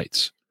those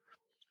rights.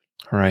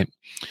 All right.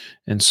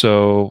 And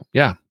so,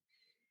 yeah,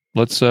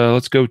 let's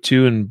go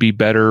to and be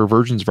better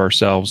versions of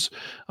ourselves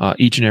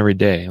each and every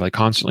day, like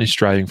constantly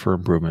striving for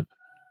improvement.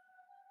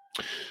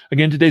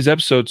 Again, today's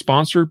episode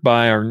sponsored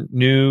by our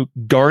new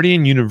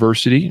Guardian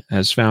University,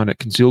 as found at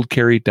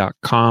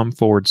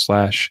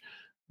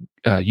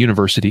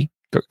concealedcarry.com/university,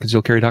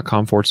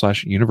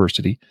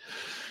 concealedcarry.com/university.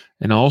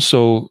 And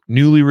also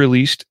newly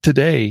released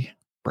today,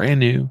 brand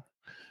new,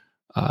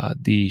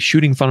 the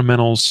Shooting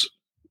Fundamentals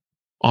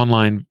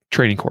online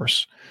training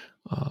course.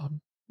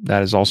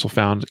 That is also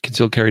found at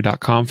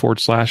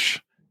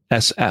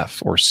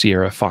concealedcarry.com/SF or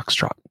Sierra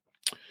Foxtrot.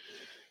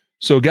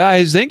 So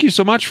guys, thank you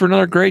so much for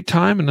another great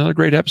time, another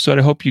great episode.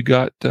 I hope you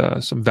got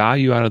some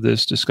value out of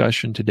this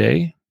discussion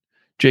today.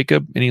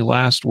 Jacob, any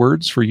last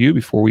words for you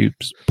before we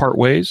part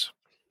ways?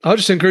 I'll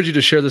just encourage you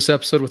to share this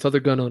episode with other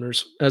gun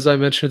owners. As I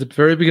mentioned at the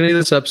very beginning of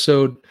this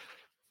episode,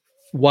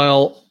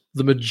 while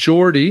the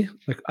majority,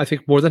 like I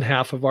think more than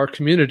half of our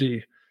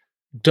community,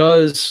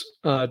 does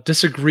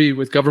disagree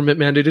with government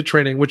mandated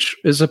training, which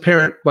is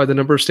apparent by the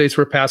number of states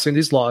who are passing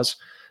these laws,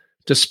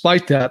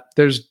 despite that,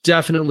 there's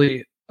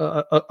definitely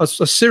a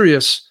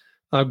serious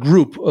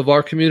group of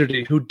our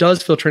community who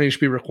does feel training should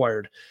be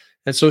required.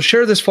 And so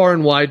share this far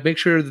and wide. Make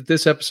sure that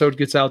this episode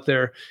gets out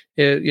there,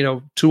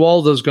 to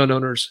all those gun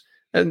owners.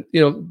 And,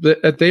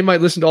 that they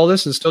might listen to all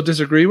this and still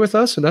disagree with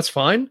us, and that's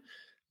fine.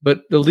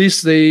 But at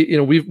least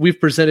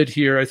we've presented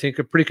here, I think,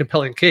 a pretty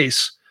compelling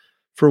case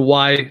for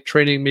why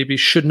training maybe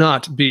should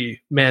not be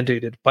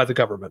mandated by the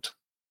government.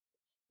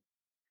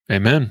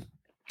 Amen.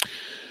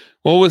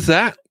 Well, with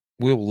that,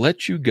 we'll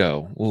let you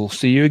go. We'll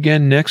see you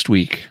again next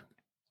week.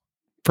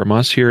 From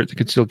us here at the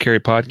Concealed Carry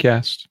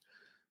Podcast,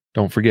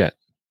 don't forget,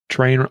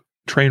 train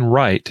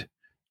right,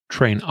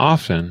 train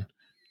often,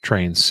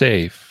 train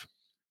safe,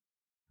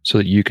 so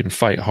that you can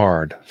fight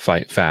hard,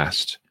 fight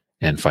fast,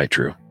 and fight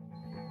true.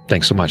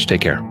 Thanks so much.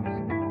 Take care.